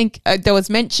much. I think there was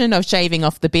mention of shaving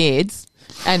off the beards,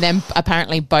 and then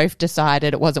apparently both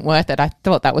decided it wasn't worth it. I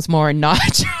thought that was more in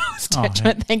Nigel's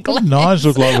judgment than Glenn. Nigel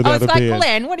looked like without I was like, beard.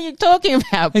 Glenn, what are you talking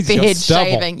about? He's beard got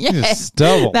stubble. shaving. Yeah,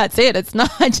 stubble. That's it. It's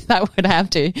Nigel that would have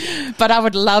to. But I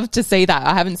would love to see that.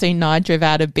 I haven't seen Nigel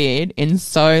without a beard in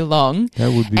so long.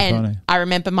 That would be funny. I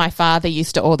remember my father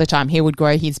used to all the time, he would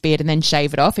grow his beard and then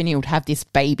shave it off, and he would have this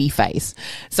baby face.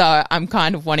 So I'm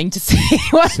kind of wanting to see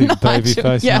what see What about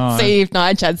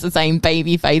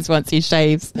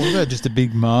just a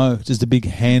big mo? Just a big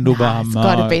handlebar It's mo?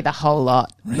 got to be the whole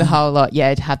lot. Really? The whole lot,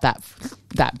 yeah, to have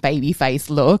that baby face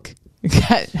look.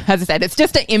 As I said, it's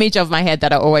just an image of my head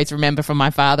that I always remember from my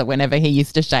father whenever he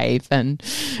used to shave. And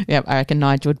I reckon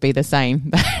Nigel would be the same.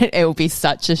 It would be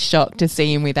such a shock to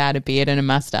see him without a beard and a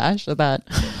mustache.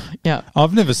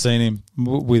 I've never seen him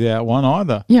without one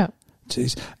either. Yeah.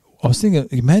 Jeez. I was thinking,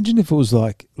 imagine if it was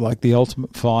like The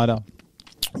Ultimate Fighter,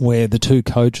 where the two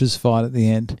coaches fight at the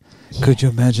end. Yeah. Could you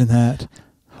imagine that?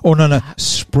 Oh, no,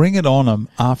 spring it on them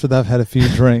after they've had a few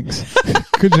drinks.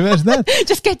 Could you imagine that?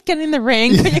 Just get in the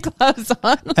ring, put your clothes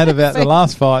on. And about the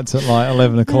last fight's at like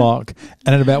 11 o'clock.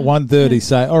 And at about 1:30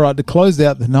 say, all right, to close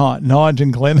out the night, Nigel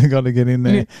and Glenn have got to get in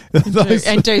there.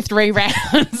 And do 3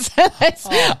 rounds.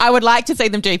 I would like to see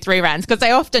them do 3 rounds, because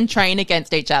they often train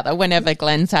against each other. Whenever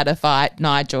Glenn's had a fight,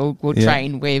 Nigel will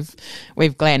train with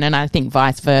Glenn, and I think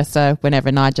vice versa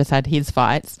whenever Nigel's had his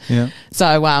fights. Yeah.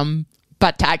 So,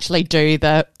 but to actually do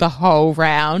the whole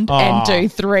round and do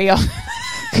 3 on.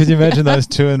 Could you imagine those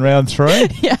two in round 3?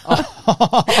 Yeah.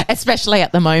 Especially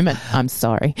at the moment. I'm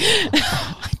sorry.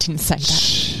 I didn't say that.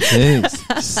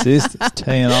 Jeez, sisters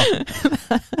teeing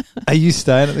off. Are you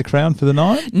staying at the Crown for the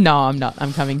night? No, I'm not.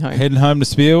 I'm coming home. Heading home to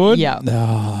Spearwood? Yeah.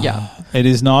 Oh, yeah. It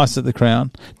is nice at the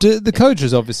Crown. Do the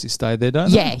coaches obviously stay there,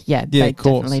 don't they? Yeah, they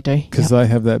definitely do. Because they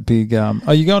have that big...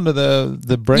 are you going to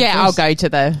the breakfast? Yeah, I'll go to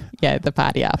the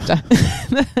party after.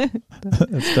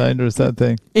 That's dangerous, that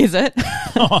thing. Is it?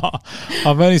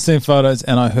 I've only seen photos,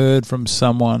 and I heard from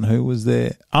someone who was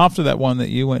there after that one that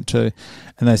you went to,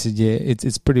 and they said, yeah,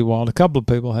 it's pretty wild. A couple of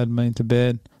people hadn't been to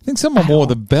bed. I think someone wore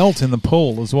the belt in the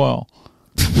pool as well.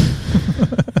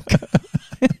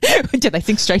 Did they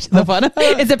sink straight to the bottom?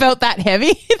 Is the belt that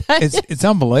heavy? It's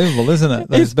unbelievable, isn't it?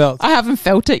 Those belts. I haven't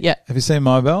felt it yet. Have you seen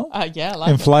my belt? Yeah, I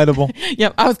like inflatable.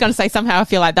 Yep. I was going to say somehow I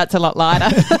feel like that's a lot lighter.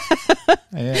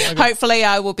 Yeah, hopefully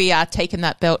I will be taking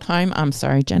that belt home. I'm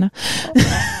sorry, Jenna.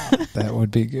 That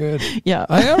would be good. Yeah.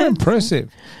 They are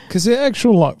impressive because they're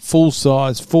actual like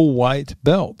full-size, full-weight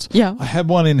belts. Yeah. I had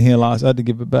one in here I had to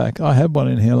give it back. I had one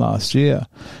in here last year.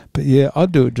 But yeah,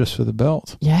 I'd do it just for the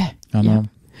belt. Yeah. I know. Yeah.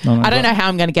 I don't know how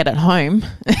I'm going to get it home.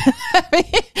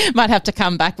 Might have to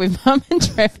come back with Mum and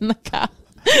Trev in the car.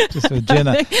 Just for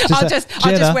Jenna. I'll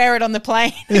just wear it on the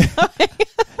plane. Yeah.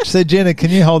 Just say, Jenna,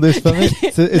 can you hold this for me?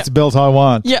 It's a belt I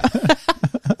want. Yeah.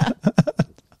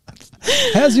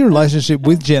 How's your relationship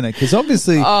with Jenna? Because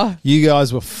obviously you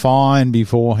guys were fine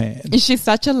beforehand. She's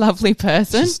such a lovely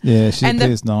person. She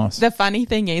appears nice. The funny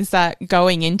thing is that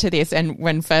going into this and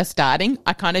when first starting,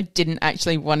 I kind of didn't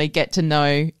actually want to get to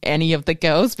know any of the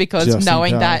girls because Just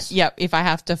knowing that, if I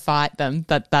have to fight them,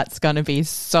 that's going to be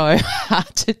so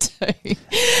hard to do.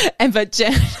 But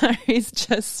Jenna is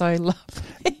just so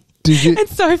lovely. And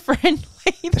so friendly.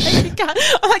 I'm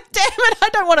like, damn it, I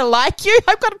don't want to like you.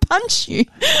 I've got to punch you.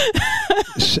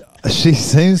 She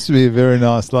seems to be a very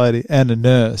nice lady and a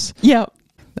nurse. Yeah.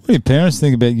 What do your parents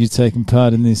think about you taking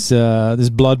part in this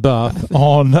bloodbath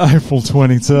on April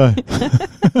 22?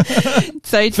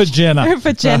 So for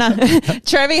Jenna.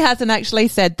 Trevi hasn't actually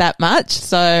said that much,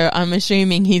 so I'm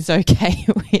assuming he's okay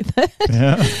with it.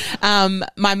 Yeah.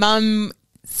 My mum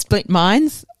split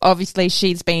minds. Obviously,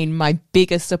 she's been my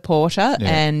biggest supporter,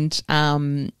 and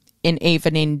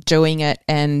even in doing it,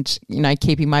 and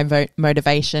keeping my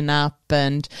motivation up,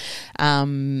 and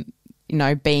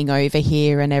being over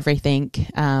here and everything.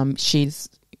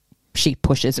 She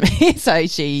pushes me, so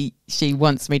she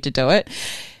wants me to do it.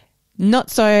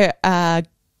 Not so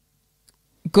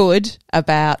good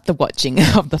about the watching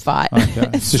of the fight.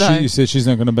 Okay. So you said she's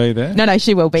not going to be there? No,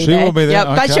 she will be there. She will be there, yep.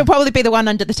 Okay. But she'll probably be the one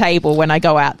under the table when I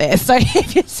go out there. So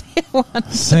if you see one under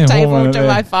the table to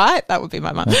my fight, that would be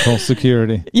my mum. They call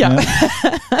security. Yep.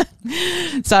 Yeah.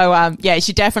 So,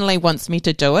 she definitely wants me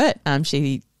to do it.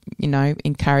 She,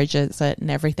 encourages it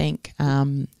and everything.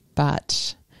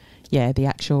 But, the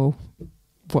actual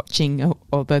watching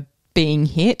or the being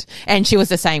hit. And she was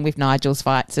the same with Nigel's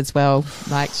fights as well.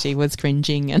 Like she was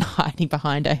cringing and hiding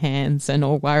behind her hands and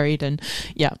all worried and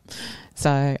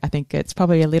so I think it's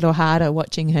probably a little harder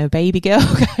watching her baby girl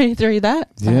go through that.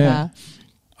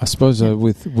 I suppose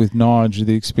with Nigel,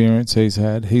 the experience he's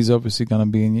had, he's obviously going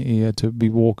to be in your ear to be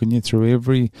walking you through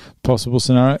every possible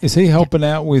scenario. Is he helping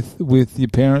out with your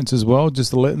parents as well,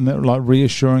 just letting them,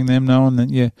 reassuring them, knowing that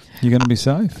you're going to be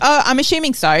safe? I'm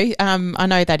assuming so. I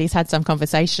know that he's had some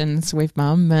conversations with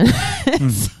Mum.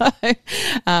 Is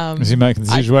he making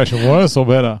the situation worse or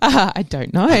better? I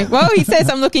don't know. Well, he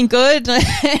says I'm looking good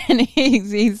and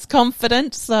he's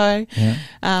confident, so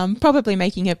probably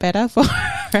making it better for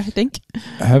her, I think.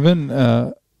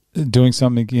 Doing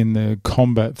something in the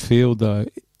combat field, though,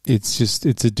 it's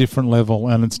a different level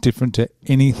and it's different to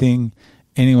anything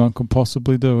anyone could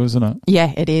possibly do, isn't it?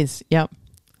 Yeah, it is. Yep.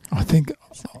 I think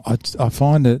I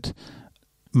find it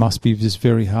must be just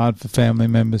very hard for family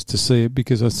members to see it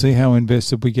because I see how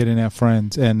invested we get in our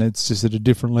friends and it's just at a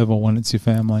different level when it's your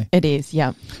family. It is,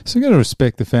 yeah. So you've got to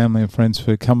respect the family and friends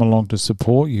for coming along to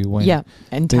support you. When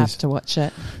and have to watch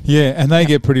it. Yeah, and they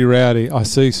get pretty rowdy. I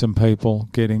see some people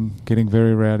getting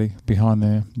very rowdy behind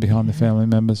the family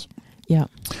members. Yeah.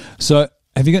 So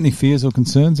have you got any fears or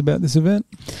concerns about this event?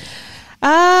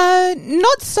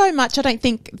 Not so much. I don't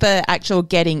think the actual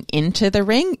getting into the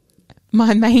ring.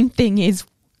 My main thing is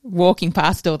walking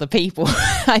past all the people,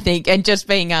 I think, and just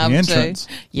being able the entrance.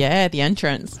 the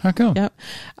entrance. How come? Yep.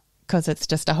 Because it's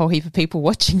just a whole heap of people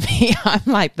watching me. I'm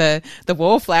like the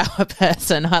wallflower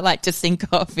person. I like to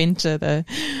sink off into the...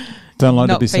 Don't like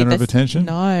to be centre of attention?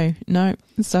 No.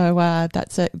 So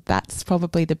that's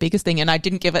probably the biggest thing. And I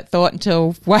didn't give it thought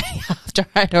until way after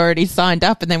I'd already signed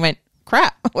up and then went,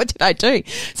 crap, what did I do?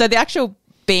 So the actual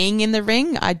being in the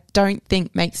ring, I don't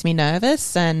think makes me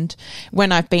nervous. And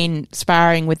when I've been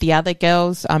sparring with the other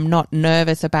girls, I'm not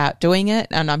nervous about doing it.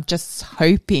 And I'm just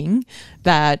hoping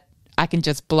that I can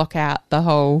just block out the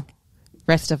whole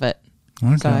rest of it.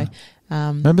 Okay.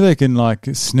 So, maybe they can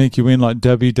sneak you in like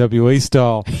WWE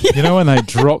style. You know when they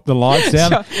drop the lights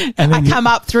down, sure. and then I come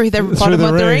up through the bottom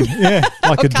of the ring. Yeah,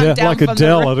 like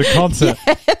Adele at a concert.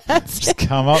 Yeah, just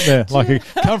come up there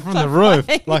come from the roof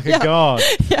like a god.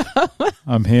 Yep.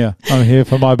 I'm here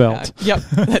for my belt. Yep,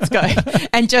 let's go.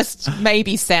 And just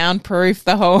maybe soundproof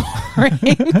the whole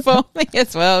ring for me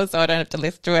as well, so I don't have to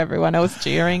listen to everyone else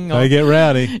cheering. They get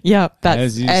rowdy. Yep,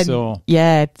 as you saw.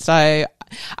 Yeah, so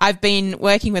I've been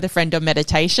working with a friend on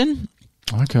meditation.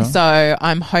 Okay. So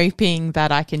I'm hoping that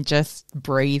I can just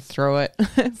breathe through it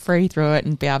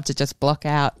and be able to just block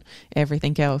out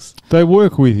everything else. They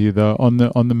work with you though on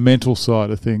the mental side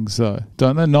of things though,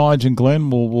 don't they? Nige and Glenn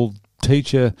will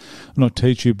teach you, not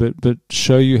teach you, but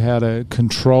show you how to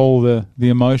control the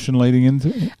emotion leading into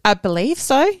it? I believe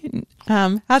so.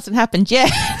 Hasn't happened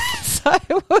yet. So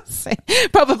we'll see.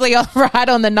 Probably right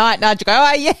on the night, and I'd go,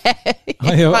 oh, yeah.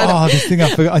 This thing I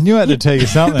forgot. I knew I had to tell you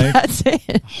something. That's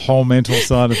it. Whole mental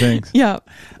side of things. Yeah.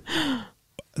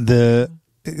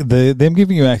 Them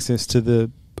giving you access to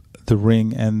the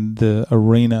ring and the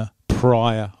arena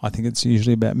prior, I think it's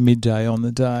usually about midday on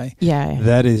the day. Yeah.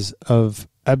 That is of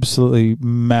absolutely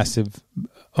massive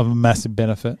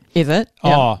benefit. Is it?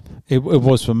 Oh, it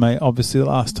was for me. Obviously, the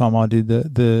last time I did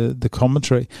the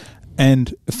commentary,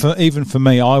 and even for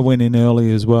me, I went in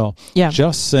early as well. Yeah,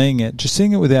 just seeing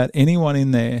it without anyone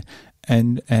in there,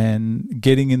 and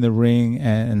getting in the ring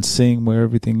and seeing where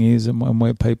everything is and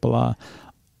where people are.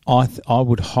 I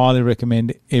would highly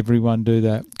recommend everyone do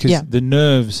that, because the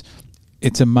nerves.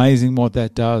 It's amazing what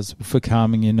that does for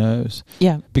calming your nerves.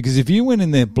 Yeah. Because if you went in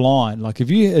there blind, like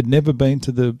if you had never been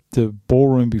to the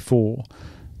ballroom before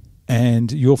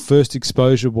and your first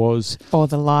exposure was... all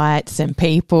the lights and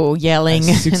people yelling.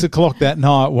 At 6 o'clock that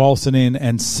night, waltzing in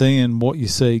and seeing what you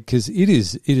see, because it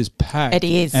is packed. It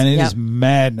is. And it is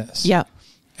madness. Yeah.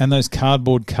 And those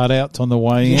cardboard cutouts on the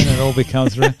way in, it all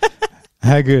becomes...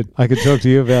 How good. I could talk to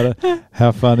you about it.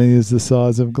 How funny is the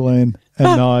size of Glenn and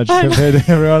Nige compared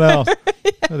to everyone else?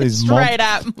 Who are these who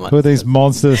are these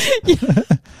monsters?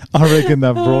 I reckon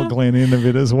they've brought Glenn in a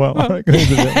bit as well. I reckon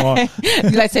he's a bit more.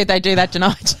 Let's see if they do that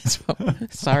tonight.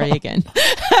 Sorry again.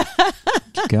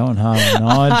 Going home,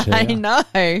 Nige. I know.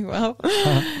 Well,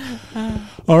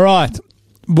 all right.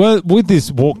 Well, with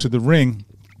this walk to the ring...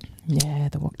 Yeah,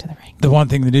 the walk to the ring. The one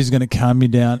thing that is going to calm you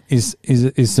down is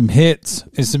some hits,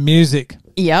 is some music.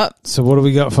 Yep. So what do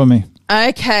we got for me?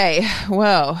 Okay,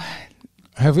 well...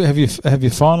 Have you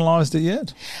finalised it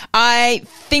yet? I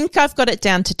think I've got it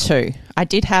down to 2. I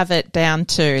did have it down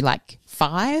to like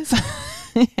 5.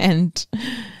 And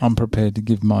I'm prepared to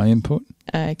give my input.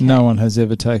 Okay. No one has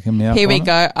ever taken me up. Here we on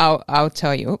go. I'll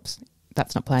tell you. Oops,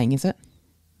 that's not playing, is it?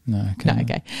 No. Okay. No.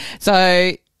 Okay.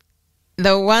 So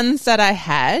the ones that I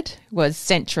had was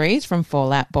Centuries from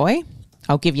Fall Out Boy.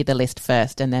 I'll give you the list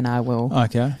first, and then I will.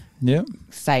 Okay. Yep.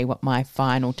 Say what my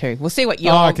final 2. We'll see what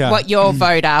your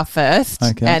vote are first,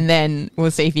 and then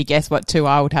we'll see if you guess what 2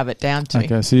 I would have it down to.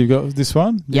 Okay, so you've got this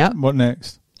one. Yep. What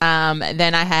next?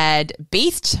 Then I had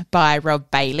Beast by Rob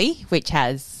Bailey, which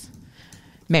has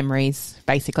memories,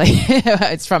 basically.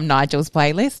 It's from Nigel's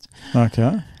playlist.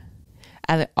 Okay.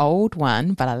 An old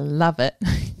one, but I love it.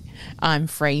 I'm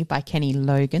Free by Kenny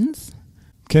Loggins.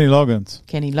 Kenny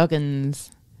Loggins.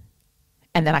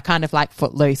 And then I kind of like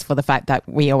Footloose for the fact that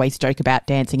we always joke about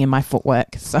dancing in my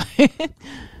footwork. So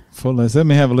Footloose. Let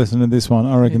me have a listen to this one.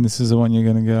 I reckon this is the one you're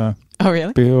going to go. Oh,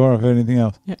 really? Before I've heard anything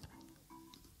else. Yeah.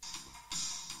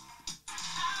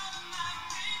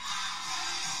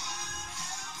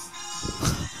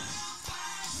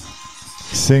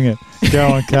 Sing it. Go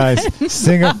on, Case.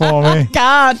 Sing it for me. I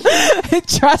can't.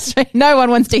 Trust me. No one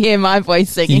wants to hear my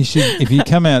voice singing. If you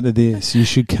come out to this, you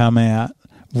should come out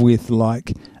with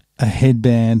like a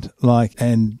headband,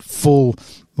 and full,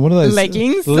 what are those?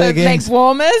 Leggings, leg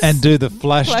warmers. And do the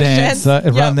flash dance,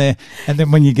 run there. And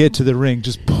then when you get to the ring,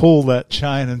 just pull that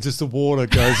chain and just the water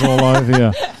goes all over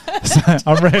you. So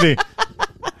I'm ready.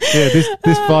 Yeah,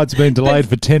 this fight's been delayed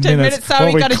for 10 minutes.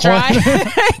 So we got to try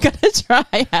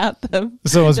out the.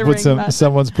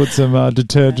 Someone's put some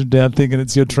detergent down, thinking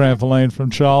it's your trampoline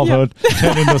from childhood,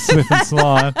 turned into a slip and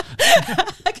slide.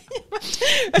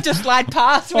 Just slide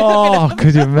past.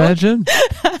 Could you imagine?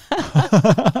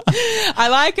 I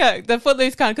like it, the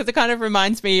Footloose kind, because it kind of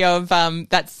reminds me of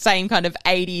that same kind of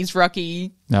 80s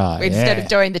Rocky. Instead of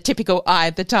doing the typical Eye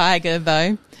of the Tiger,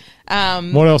 though.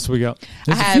 What else have we got?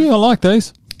 There's a few I like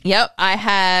these. Yep, I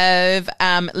have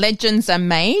Legends Are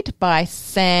Made by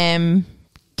Sam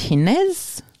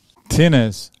Tinez.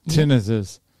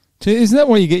 Isn't that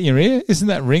where you get your ear? Isn't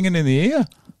that ringing in the ear?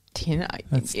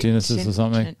 That's Genesis or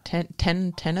something.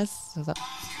 Tennis? Is that?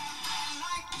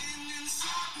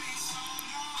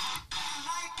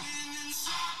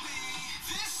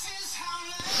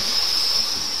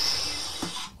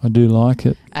 I do like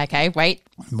it. Okay, wait.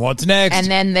 What's next? And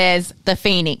then there's The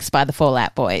Phoenix by the Fall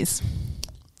Out Boys.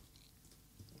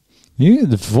 Yeah,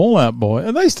 the Fall Out Boy.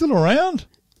 Are they still around?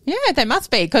 Yeah, they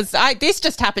must be, because this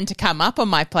just happened to come up on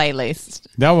my playlist.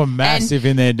 They were massive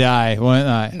in their day,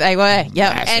 weren't they? They were,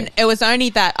 yeah. Massive. And it was only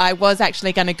that I was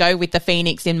actually going to go with the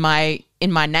Phoenix in my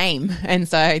name. And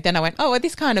so then I went, well,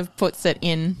 this kind of puts it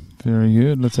in. Very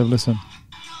good. Let's have a listen.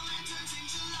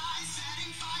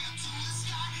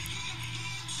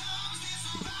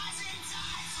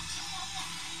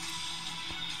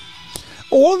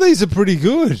 All of these are pretty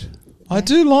good. I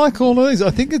do like all of these.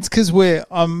 I think it's because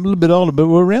I'm a little bit older, but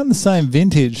we're around the same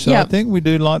vintage, so I think we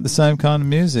do like the same kind of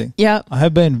music. Yeah, I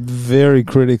have been very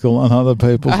critical on other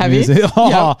people's music.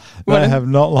 They have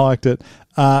not liked it.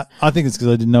 I think it's because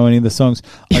I didn't know any of the songs.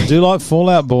 I do like Fall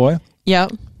Out Boy.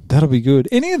 Yep. That'll be good.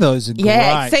 Any of those are great.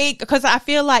 Yeah, see, because I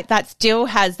feel like that still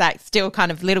has that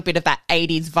kind of little bit of that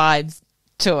 80s vibes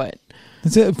to it.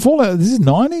 Is it Fallout? This is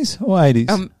 90s or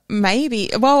 80s? Maybe.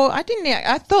 Well, I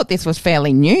thought this was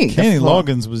fairly new. Kenny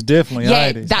Loggins was definitely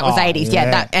 80s. That was 80s.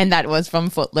 Yeah, that was from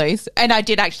Footloose. And I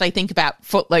did actually think about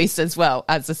Footloose as well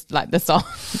as the song.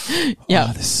 Yeah.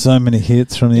 Oh, there's so many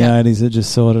hits from the 80s that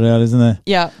just sorted out, isn't there?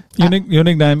 Yeah. Your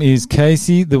nickname is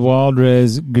Casey the Wild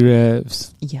Rose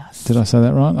Groves. Yes. Did I say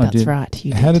that right? That's I did. right.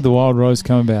 How did the Wild Rose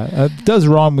come about? It does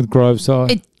rhyme with Grove, so...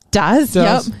 It does.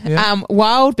 Yep. Yeah.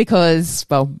 Wild because,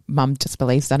 well, Mum just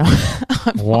believes that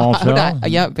I'm wild child.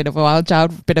 Yeah, a bit of a wild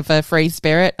child, bit of a free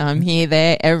spirit. I'm here,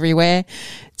 there, everywhere.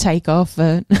 Take off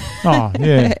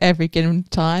every given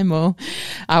time, or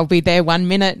I'll be there 1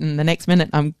 minute and the next minute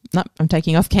I'm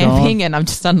taking off camping and I'm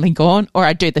just suddenly gone. Or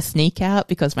I do the sneak out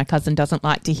because my cousin doesn't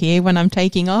like to hear when I'm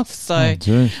taking off, so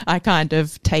I kind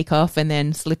of take off and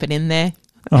then slip it in there.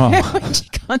 Oh,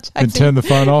 and turn the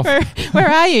phone off. Where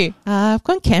are you? I've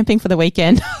gone camping for the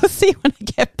weekend. I'll see you when I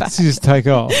get back. So you just take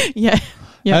off. Yeah.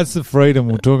 Yep. That's the freedom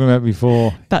we were talking about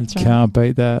before. That's you can't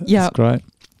beat that. Yeah. That's great.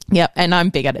 Yep, and I'm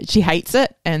big at it. She hates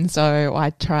it, and so I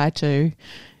try to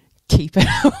keep it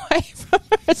away from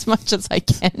her as much as I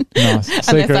can. Nice.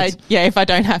 If I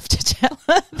don't have to tell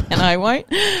her, then I won't.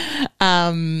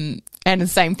 And the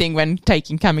same thing when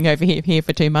coming over here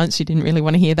for 2 months. She didn't really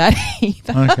want to hear that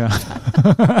either. Okay.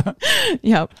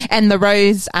 Yep. And the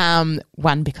rose,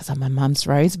 one because I'm my mum's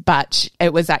rose, but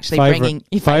it was actually bringing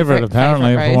favourite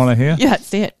apparently. If I want to hear, yeah,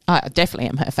 that's it. I definitely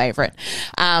am her favourite.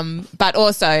 But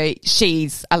also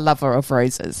she's a lover of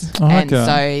roses, and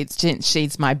so since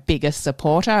she's my biggest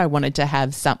supporter, I wanted to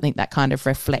have something that kind of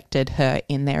reflected her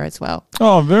in there as well.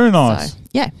 Oh, very nice. So,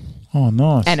 yeah. Oh,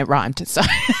 nice. And it rhymed. So.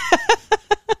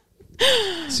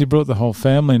 So you brought the whole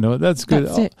family into it. That's good.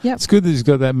 That's it. Yep. It's good that you've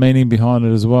got that meaning behind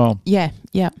it as well. Yeah,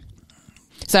 yeah.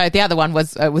 So the other one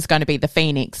was going to be the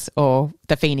Phoenix or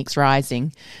the Phoenix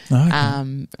Rising,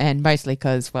 and mostly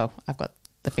because, well, I've got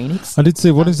the Phoenix. I did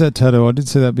see, what is that tattoo? I did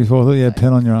see that before. I thought you had a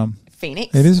pen on your arm.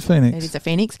 Phoenix. It is a phoenix. It is a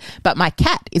phoenix. But my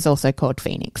cat is also called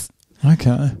Phoenix.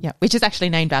 Okay. Yeah, which is actually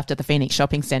named after the Phoenix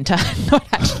Shopping Centre, not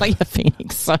actually a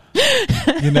phoenix. So.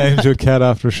 You named your cat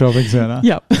after a shopping centre?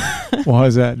 Yep. Why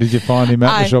is that? Did you find him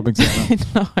at the shopping centre?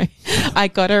 No. I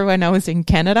got her when I was in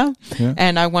Canada,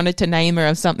 and I wanted to name her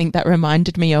of something that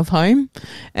reminded me of home,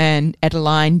 and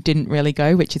Adeline didn't really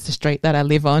go, which is the street that I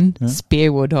live on. Yeah.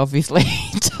 Spearwood obviously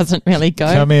doesn't really go.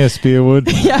 Come here,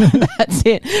 Spearwood. Yeah, that's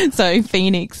it. So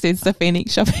Phoenix is the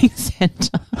Phoenix Shopping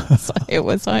Centre. So it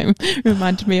was home.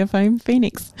 Reminded me of home.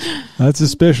 Phoenix. That's a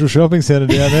special shopping centre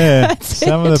down there.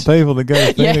 Some of the people that go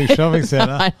to Phoenix Shopping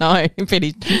Centre. I know,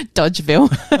 pretty Dodgeville.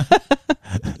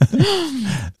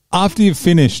 After you've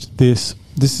finished this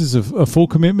is a full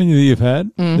commitment that you've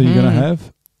had, that you're going to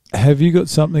have. Have you got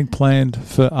something planned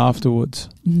for afterwards?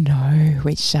 No,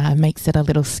 which makes it a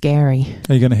little scary.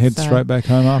 Are you going to head straight back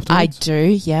home afterwards? I do,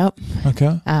 yep.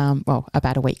 Okay. Well,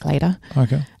 about a week later.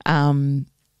 Okay.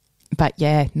 But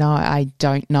yeah, no, I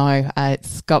don't know.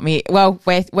 It's got me. Well,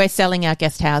 we're selling our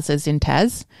guest houses in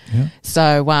Tas,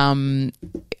 so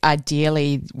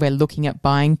ideally we're looking at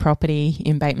buying property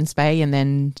in Batemans Bay and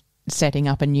then setting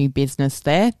up a new business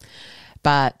there.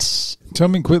 But tell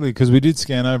me quickly, because we did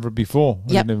scan over it before.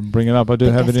 I didn't even bring it up. I do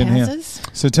have it in here.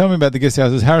 So tell me about the guest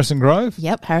houses. Harrison Grove.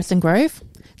 Yep, Harrison Grove.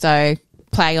 So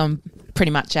play on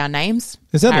pretty much our names.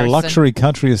 Is that Harrison. A luxury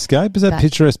country escape? Is that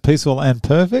picturesque, peaceful and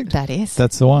perfect? That is.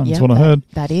 That's the one. That's what I heard.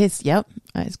 That is, yep.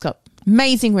 It's got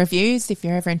amazing reviews. If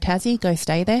you're ever in Tassie, go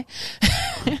stay there.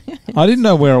 I didn't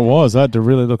know where it was. I had to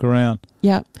really look around.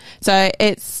 Yep. So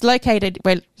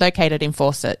we're located in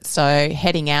Fawcett. So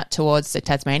heading out towards the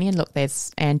Tasmanian. Look,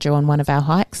 there's Andrew on one of our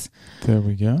hikes. There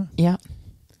we go. Yep.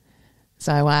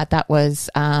 So that was,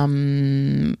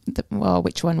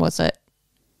 which one was it?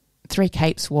 3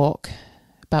 Capes walk,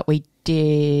 but we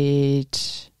did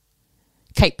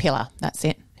Cape Pillar. That's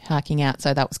it, hiking out.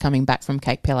 So that was coming back from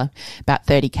Cape Pillar. About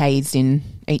 30 Ks in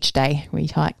each day we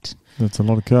hiked. That's a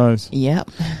lot of Ks.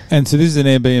 Yep. And so this is an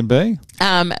Airbnb?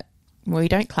 We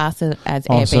don't class it as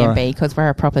Airbnb because we're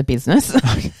a proper business.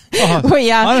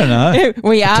 We are. I don't know.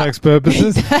 We are. For tax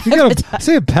purposes. You got to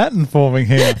see a pattern forming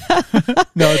here.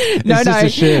 No, it's just a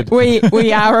shed.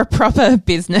 We are a proper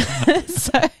business.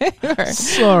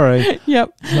 Sorry.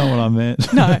 Yep. That's not what I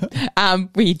meant. No.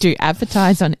 We do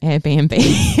advertise on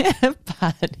Airbnb,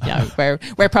 but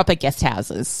we're proper guest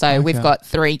houses. So we've got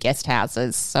 3 guest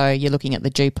houses. So you're looking at the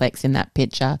duplex in that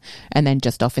picture, and then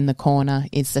just off in the corner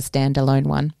is the standalone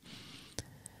one.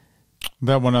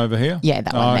 That one over here? Yeah,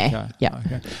 that one there. Yeah.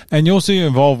 Okay. And you're also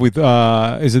involved with,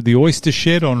 is it the Oyster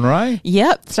Shed on Ray?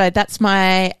 Yep. So that's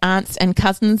my aunt's and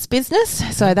cousin's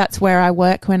business. So that's where I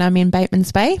work when I'm in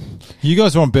Batemans Bay. You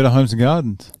guys are on Better Homes and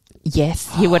Gardens. Yes,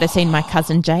 you would have seen my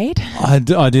cousin Jade. I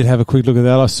did have a quick look at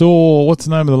that. I saw, what's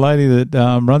the name of the lady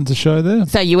that runs the show there?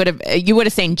 So you would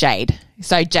have seen Jade.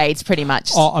 So Jade's pretty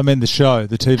much. Oh, I mean the show,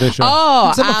 the TV show.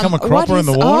 Oh, did someone come a cropper in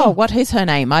the water? Oh, what is her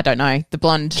name? I don't know. The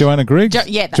blonde. Joanna Griggs.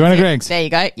 Joanna Griggs. There you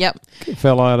go. Yep.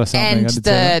 Fell out or something. And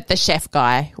the chef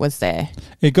guy was there.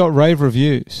 It got rave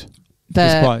reviews.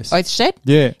 This place. Oyster Shed.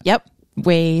 Yeah. Yep.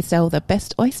 We sell the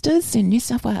best oysters in New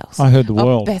South Wales. I heard the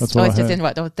world. Best That's what oysters I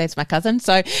heard. in there's my cousin.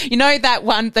 So you know that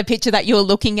one, the picture that you were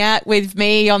looking at with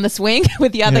me on the swing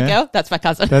with the other girl. That's my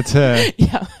cousin. That's her.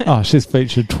 Yeah. Oh, she's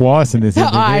featured twice in this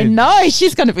interview. I know.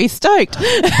 She's going to be stoked.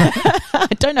 I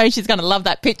don't know if she's going to love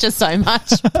that picture so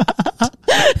much.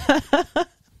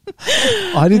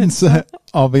 I didn't say.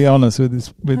 I'll be honest with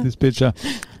this picture.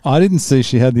 I didn't see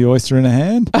she had the oyster in her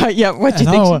hand. Yeah. What do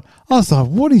you think? I was like,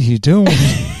 "What are you doing?"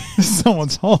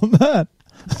 Someone's holding that.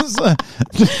 So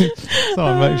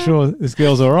I make sure this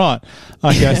girl's all right.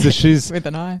 Okay, so she's with the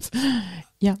knives.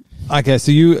 Yeah. Okay,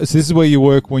 so this is where you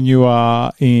work when you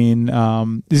are in.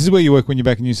 This is where you work when you're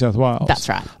back in New South Wales. That's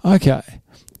right. Okay.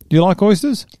 Do you like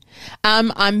oysters?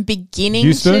 I'm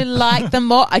beginning to like them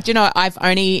more. I've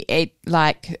only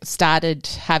started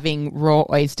having raw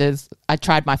oysters. I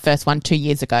tried my first one 2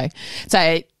 years ago.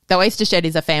 So the Oyster Shed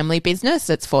is a family business.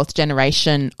 It's fourth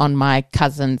generation on my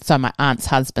cousin, so my aunt's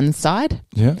husband's side.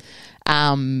 Yeah.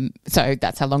 So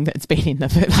that's how long it's been in the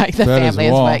family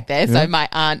has worked there. Yeah. So my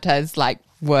aunt has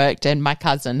worked and my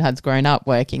cousin has grown up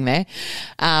working there.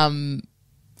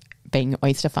 Being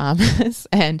oyster farmers,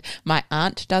 and my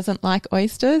aunt doesn't like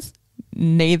oysters.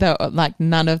 Neither,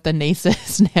 none of the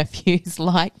nieces, nephews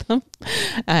like them,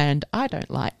 and I don't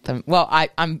like them. Well,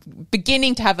 I'm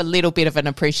beginning to have a little bit of an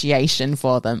appreciation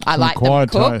for them. I like them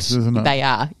cooked. Taste, isn't it? They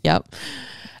are, yep.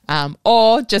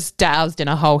 Or just doused in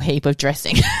a whole heap of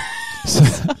dressing.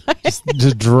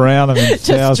 just drown them in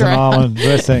Thousand Island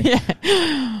dressing. Yeah.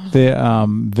 They're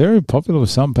very popular with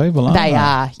some people, aren't they? They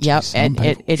are, yep. And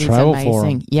it is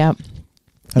amazing. Yep.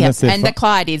 And the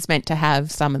Clyde is meant to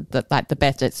have some of the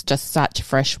best. It's just such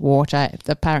fresh water.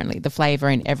 Apparently, the flavour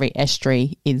in every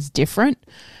estuary is different.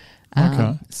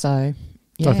 Okay. So,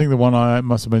 yeah. I think the one I ate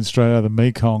must have been straight out of the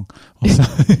Mekong.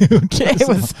 It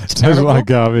was tasted like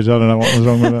garbage. I don't know what was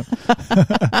wrong with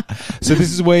it. So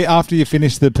this is where, after you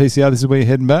finish the PCR, this is where you're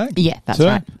heading back? Yeah, that's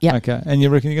right. Yeah. Okay. And you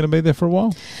reckon you're going to be there for a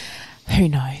while? Who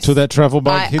knows? Till that travel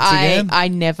bug hits again? I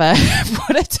never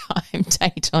put a time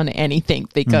date on anything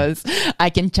because I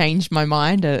can change my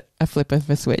mind at a flip of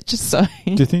a switch. So,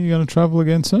 do you think you're going to travel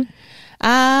again soon?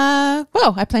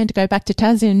 Well, I plan to go back to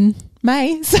Taz in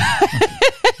May. So.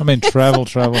 I mean, travel.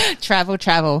 Travel.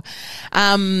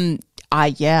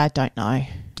 I don't know.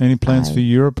 Any plans for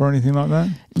Europe or anything like that?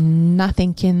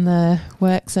 Nothing in the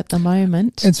works at the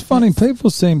moment. It's funny. People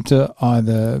seem to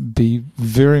either be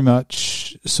very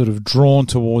much sort of drawn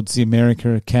towards the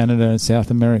America, Canada, and South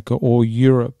America, or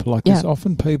Europe. There's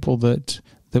often people that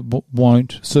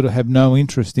won't sort of have no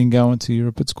interest in going to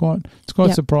Europe. It's quite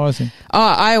surprising. Oh,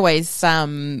 I always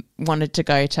wanted to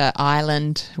go to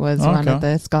Ireland. Was one of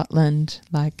the Scotland,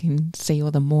 and see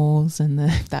all the moors and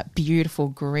that beautiful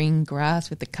green grass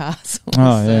with the castles.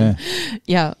 Oh yeah,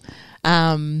 yeah.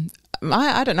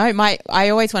 I don't know. I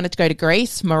always wanted to go to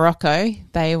Greece, Morocco.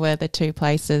 They were the two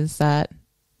places that.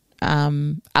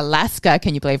 Alaska,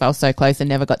 can you believe I was so close and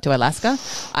never got to Alaska?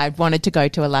 I wanted to go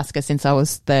to Alaska since I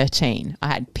was 13. I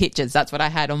had pictures. That's what I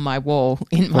had on my wall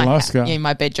in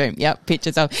my bedroom. Yep,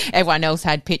 pictures of. Everyone else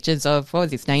had pictures of, what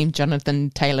was his name?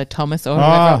 Jonathan Taylor Thomas or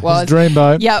whoever it was. His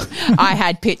dreamboat. Yep, I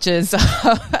had pictures of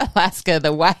Alaska,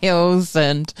 the whales,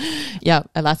 and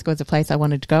Alaska was a place I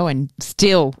wanted to go, and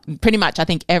still pretty much I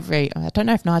think I don't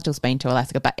know if Nigel's been to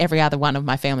Alaska, but every other one of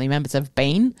my family members have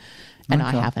been, and I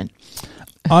haven't.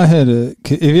 I heard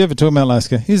if you ever talk about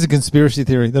Alaska, here's a conspiracy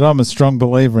theory that I'm a strong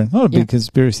believer in. Not a big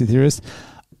conspiracy theorist.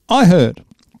 I heard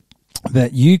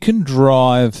that you can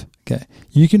drive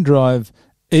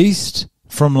east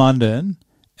from London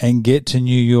and get to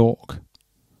New York.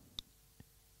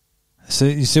 So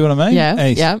you see what I mean? Yeah.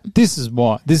 East. Yeah. This is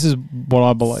what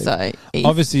I believe. So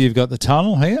obviously you've got the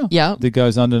tunnel here that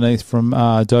goes underneath from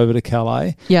Dover to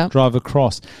Calais. Yeah. Drive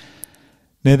across.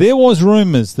 Now, there was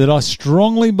rumours that I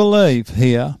strongly believe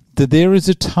here that there is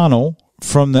a tunnel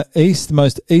from the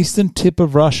most eastern tip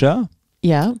of Russia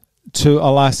to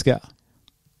Alaska.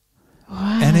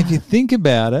 Wow. And if you think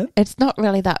about it... It's not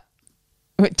really that...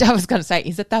 I was going to say,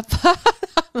 is it that far?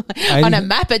 On a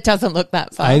map, it doesn't look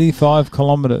that far. 85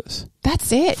 kilometres.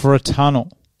 That's it. For a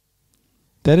tunnel.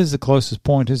 That is the closest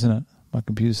point, isn't it? My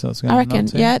computer starts going I reckon,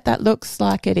 nuts, that looks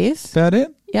like it is. About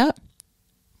it? Yep.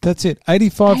 That's it.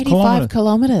 85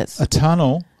 kilometres. A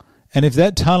tunnel. And if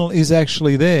that tunnel is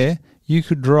actually there, you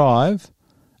could drive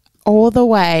all the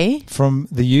way from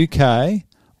the UK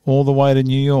all the way to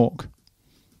New York.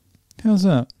 How's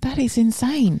that? That is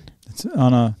insane. I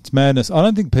know, it's madness. I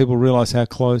don't think people realise how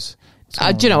close.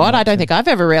 Do you know what? I don't think I've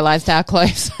ever realised how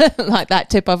close like that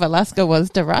tip of Alaska was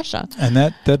to Russia. And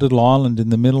that little island in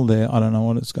the middle there, I don't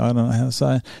know how to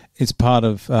say it. It's part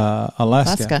of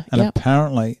Alaska. And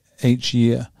apparently each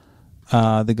year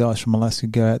the guys from Alaska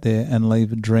go out there and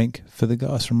leave a drink for the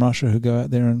guys from Russia who go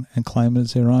out there and claim it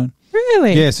as their own.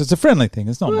 Really? Yes, it's a friendly thing.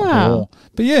 It's not like a war.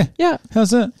 But yeah.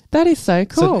 How's that? That is so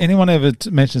cool. So if anyone ever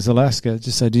mentions Alaska,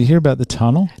 just say, do you hear about the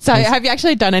tunnel? So have you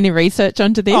actually done any research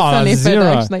onto this?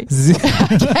 Zero.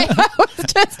 Okay,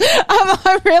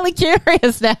 I'm really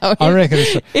curious now. I reckon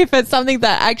if it's something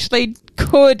that actually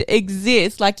could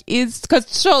exist,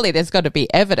 because surely there's got to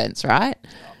be evidence, right?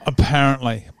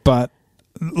 Apparently, but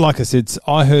like I said,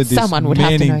 I heard this. Someone would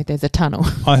have to know there's a tunnel.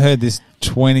 I heard this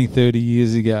 20, 30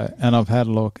 years ago, and I've had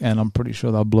a look, and I'm pretty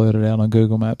sure they'll blurt it out on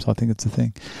Google Maps. I think it's a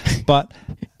thing. But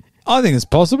I think it's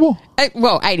possible.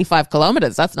 85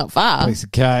 kilometres, that's not far. Piece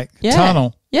of cake. Yeah.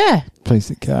 Tunnel. Yeah.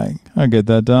 Piece of cake. I'll get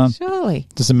that done. Surely.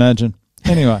 Just imagine.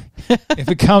 Anyway, if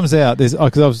it comes out, you've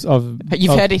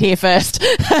heard it here first.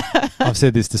 I've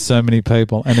said this to so many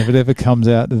people, and if it ever comes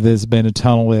out that there's been a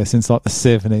tunnel there since like the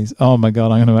 70s, oh my God,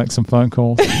 I'm going to make some phone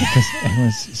calls.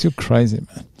 You're crazy,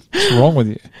 man. What's wrong with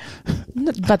you?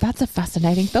 But that's a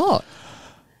fascinating thought.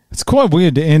 It's quite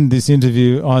weird to end this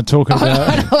interview on talking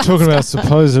about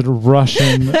supposed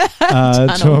Russian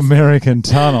to American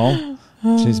tunnel.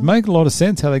 Jeez, make a lot of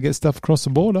sense how they get stuff across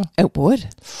the border. It would.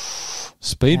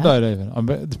 Speedboat even.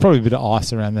 There's probably a bit of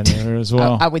ice around that area as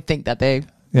well. I would think that there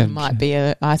might be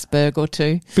an iceberg or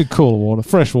two. Bit cooler water,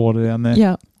 fresh water down there.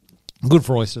 Yeah. Good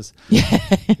for oysters. Yeah.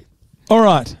 All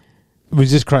right. We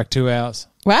just cracked 2 hours.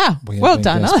 Wow. Well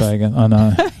done, us. I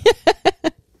know.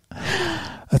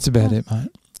 That's about it, mate.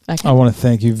 Okay. I want to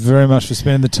thank you very much for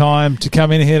spending the time to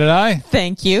come in here today.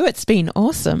 Thank you. It's been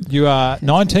awesome. You are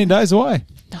 19 days away.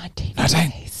 19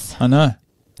 days. I know.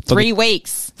 3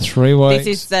 weeks. 3 weeks.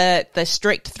 This is the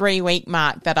strict 3-week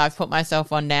mark that I've put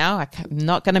myself on now. I'm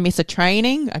not going to miss a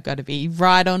training. I've got to be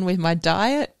right on with my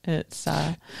diet. It's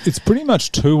pretty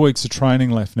much 2 weeks of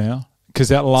training left now. Because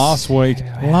that last week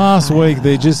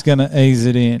they're just going to ease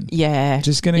it in. Yeah.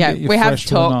 Just going to get you we fresh have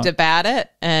talked about it,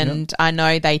 and I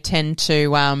know they tend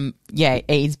to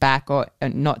ease back or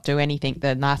not do anything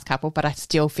the last couple, but I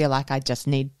still feel like I just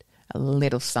need a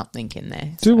little something in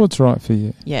there. Do what's right for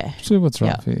you. Yeah. Do what's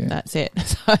right for you. That's it.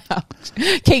 So I'll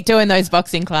keep doing those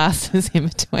boxing classes in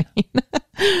between.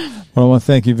 Well, I want to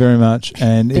thank you very much.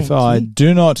 And if I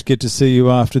do not get to see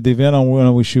you after the event, I want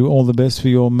to wish you all the best for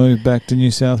your move back to New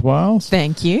South Wales.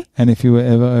 Thank you. And if you were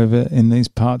ever over in these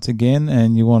parts again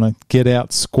and you want to get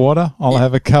out squatter, I'll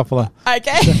have a couple of...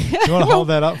 Okay. Do you want to hold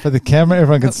that up for the camera?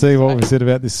 Everyone can see what we said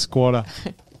about this squatter.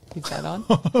 Is that on?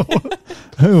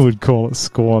 Who would call it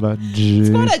squatter? Jeez.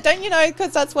 Squatter, don't you know?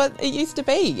 Because that's what it used to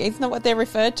be. Isn't that what they're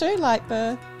referred to?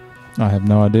 I have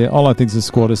no idea. All I think is a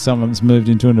squatter is someone that's moved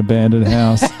into an abandoned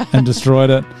house and destroyed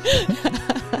it.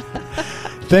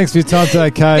 Thanks for your time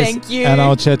today, Case. Thank you. And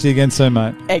I'll chat to you again soon,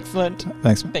 mate. Excellent.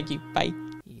 Thanks. Thank you. Bye.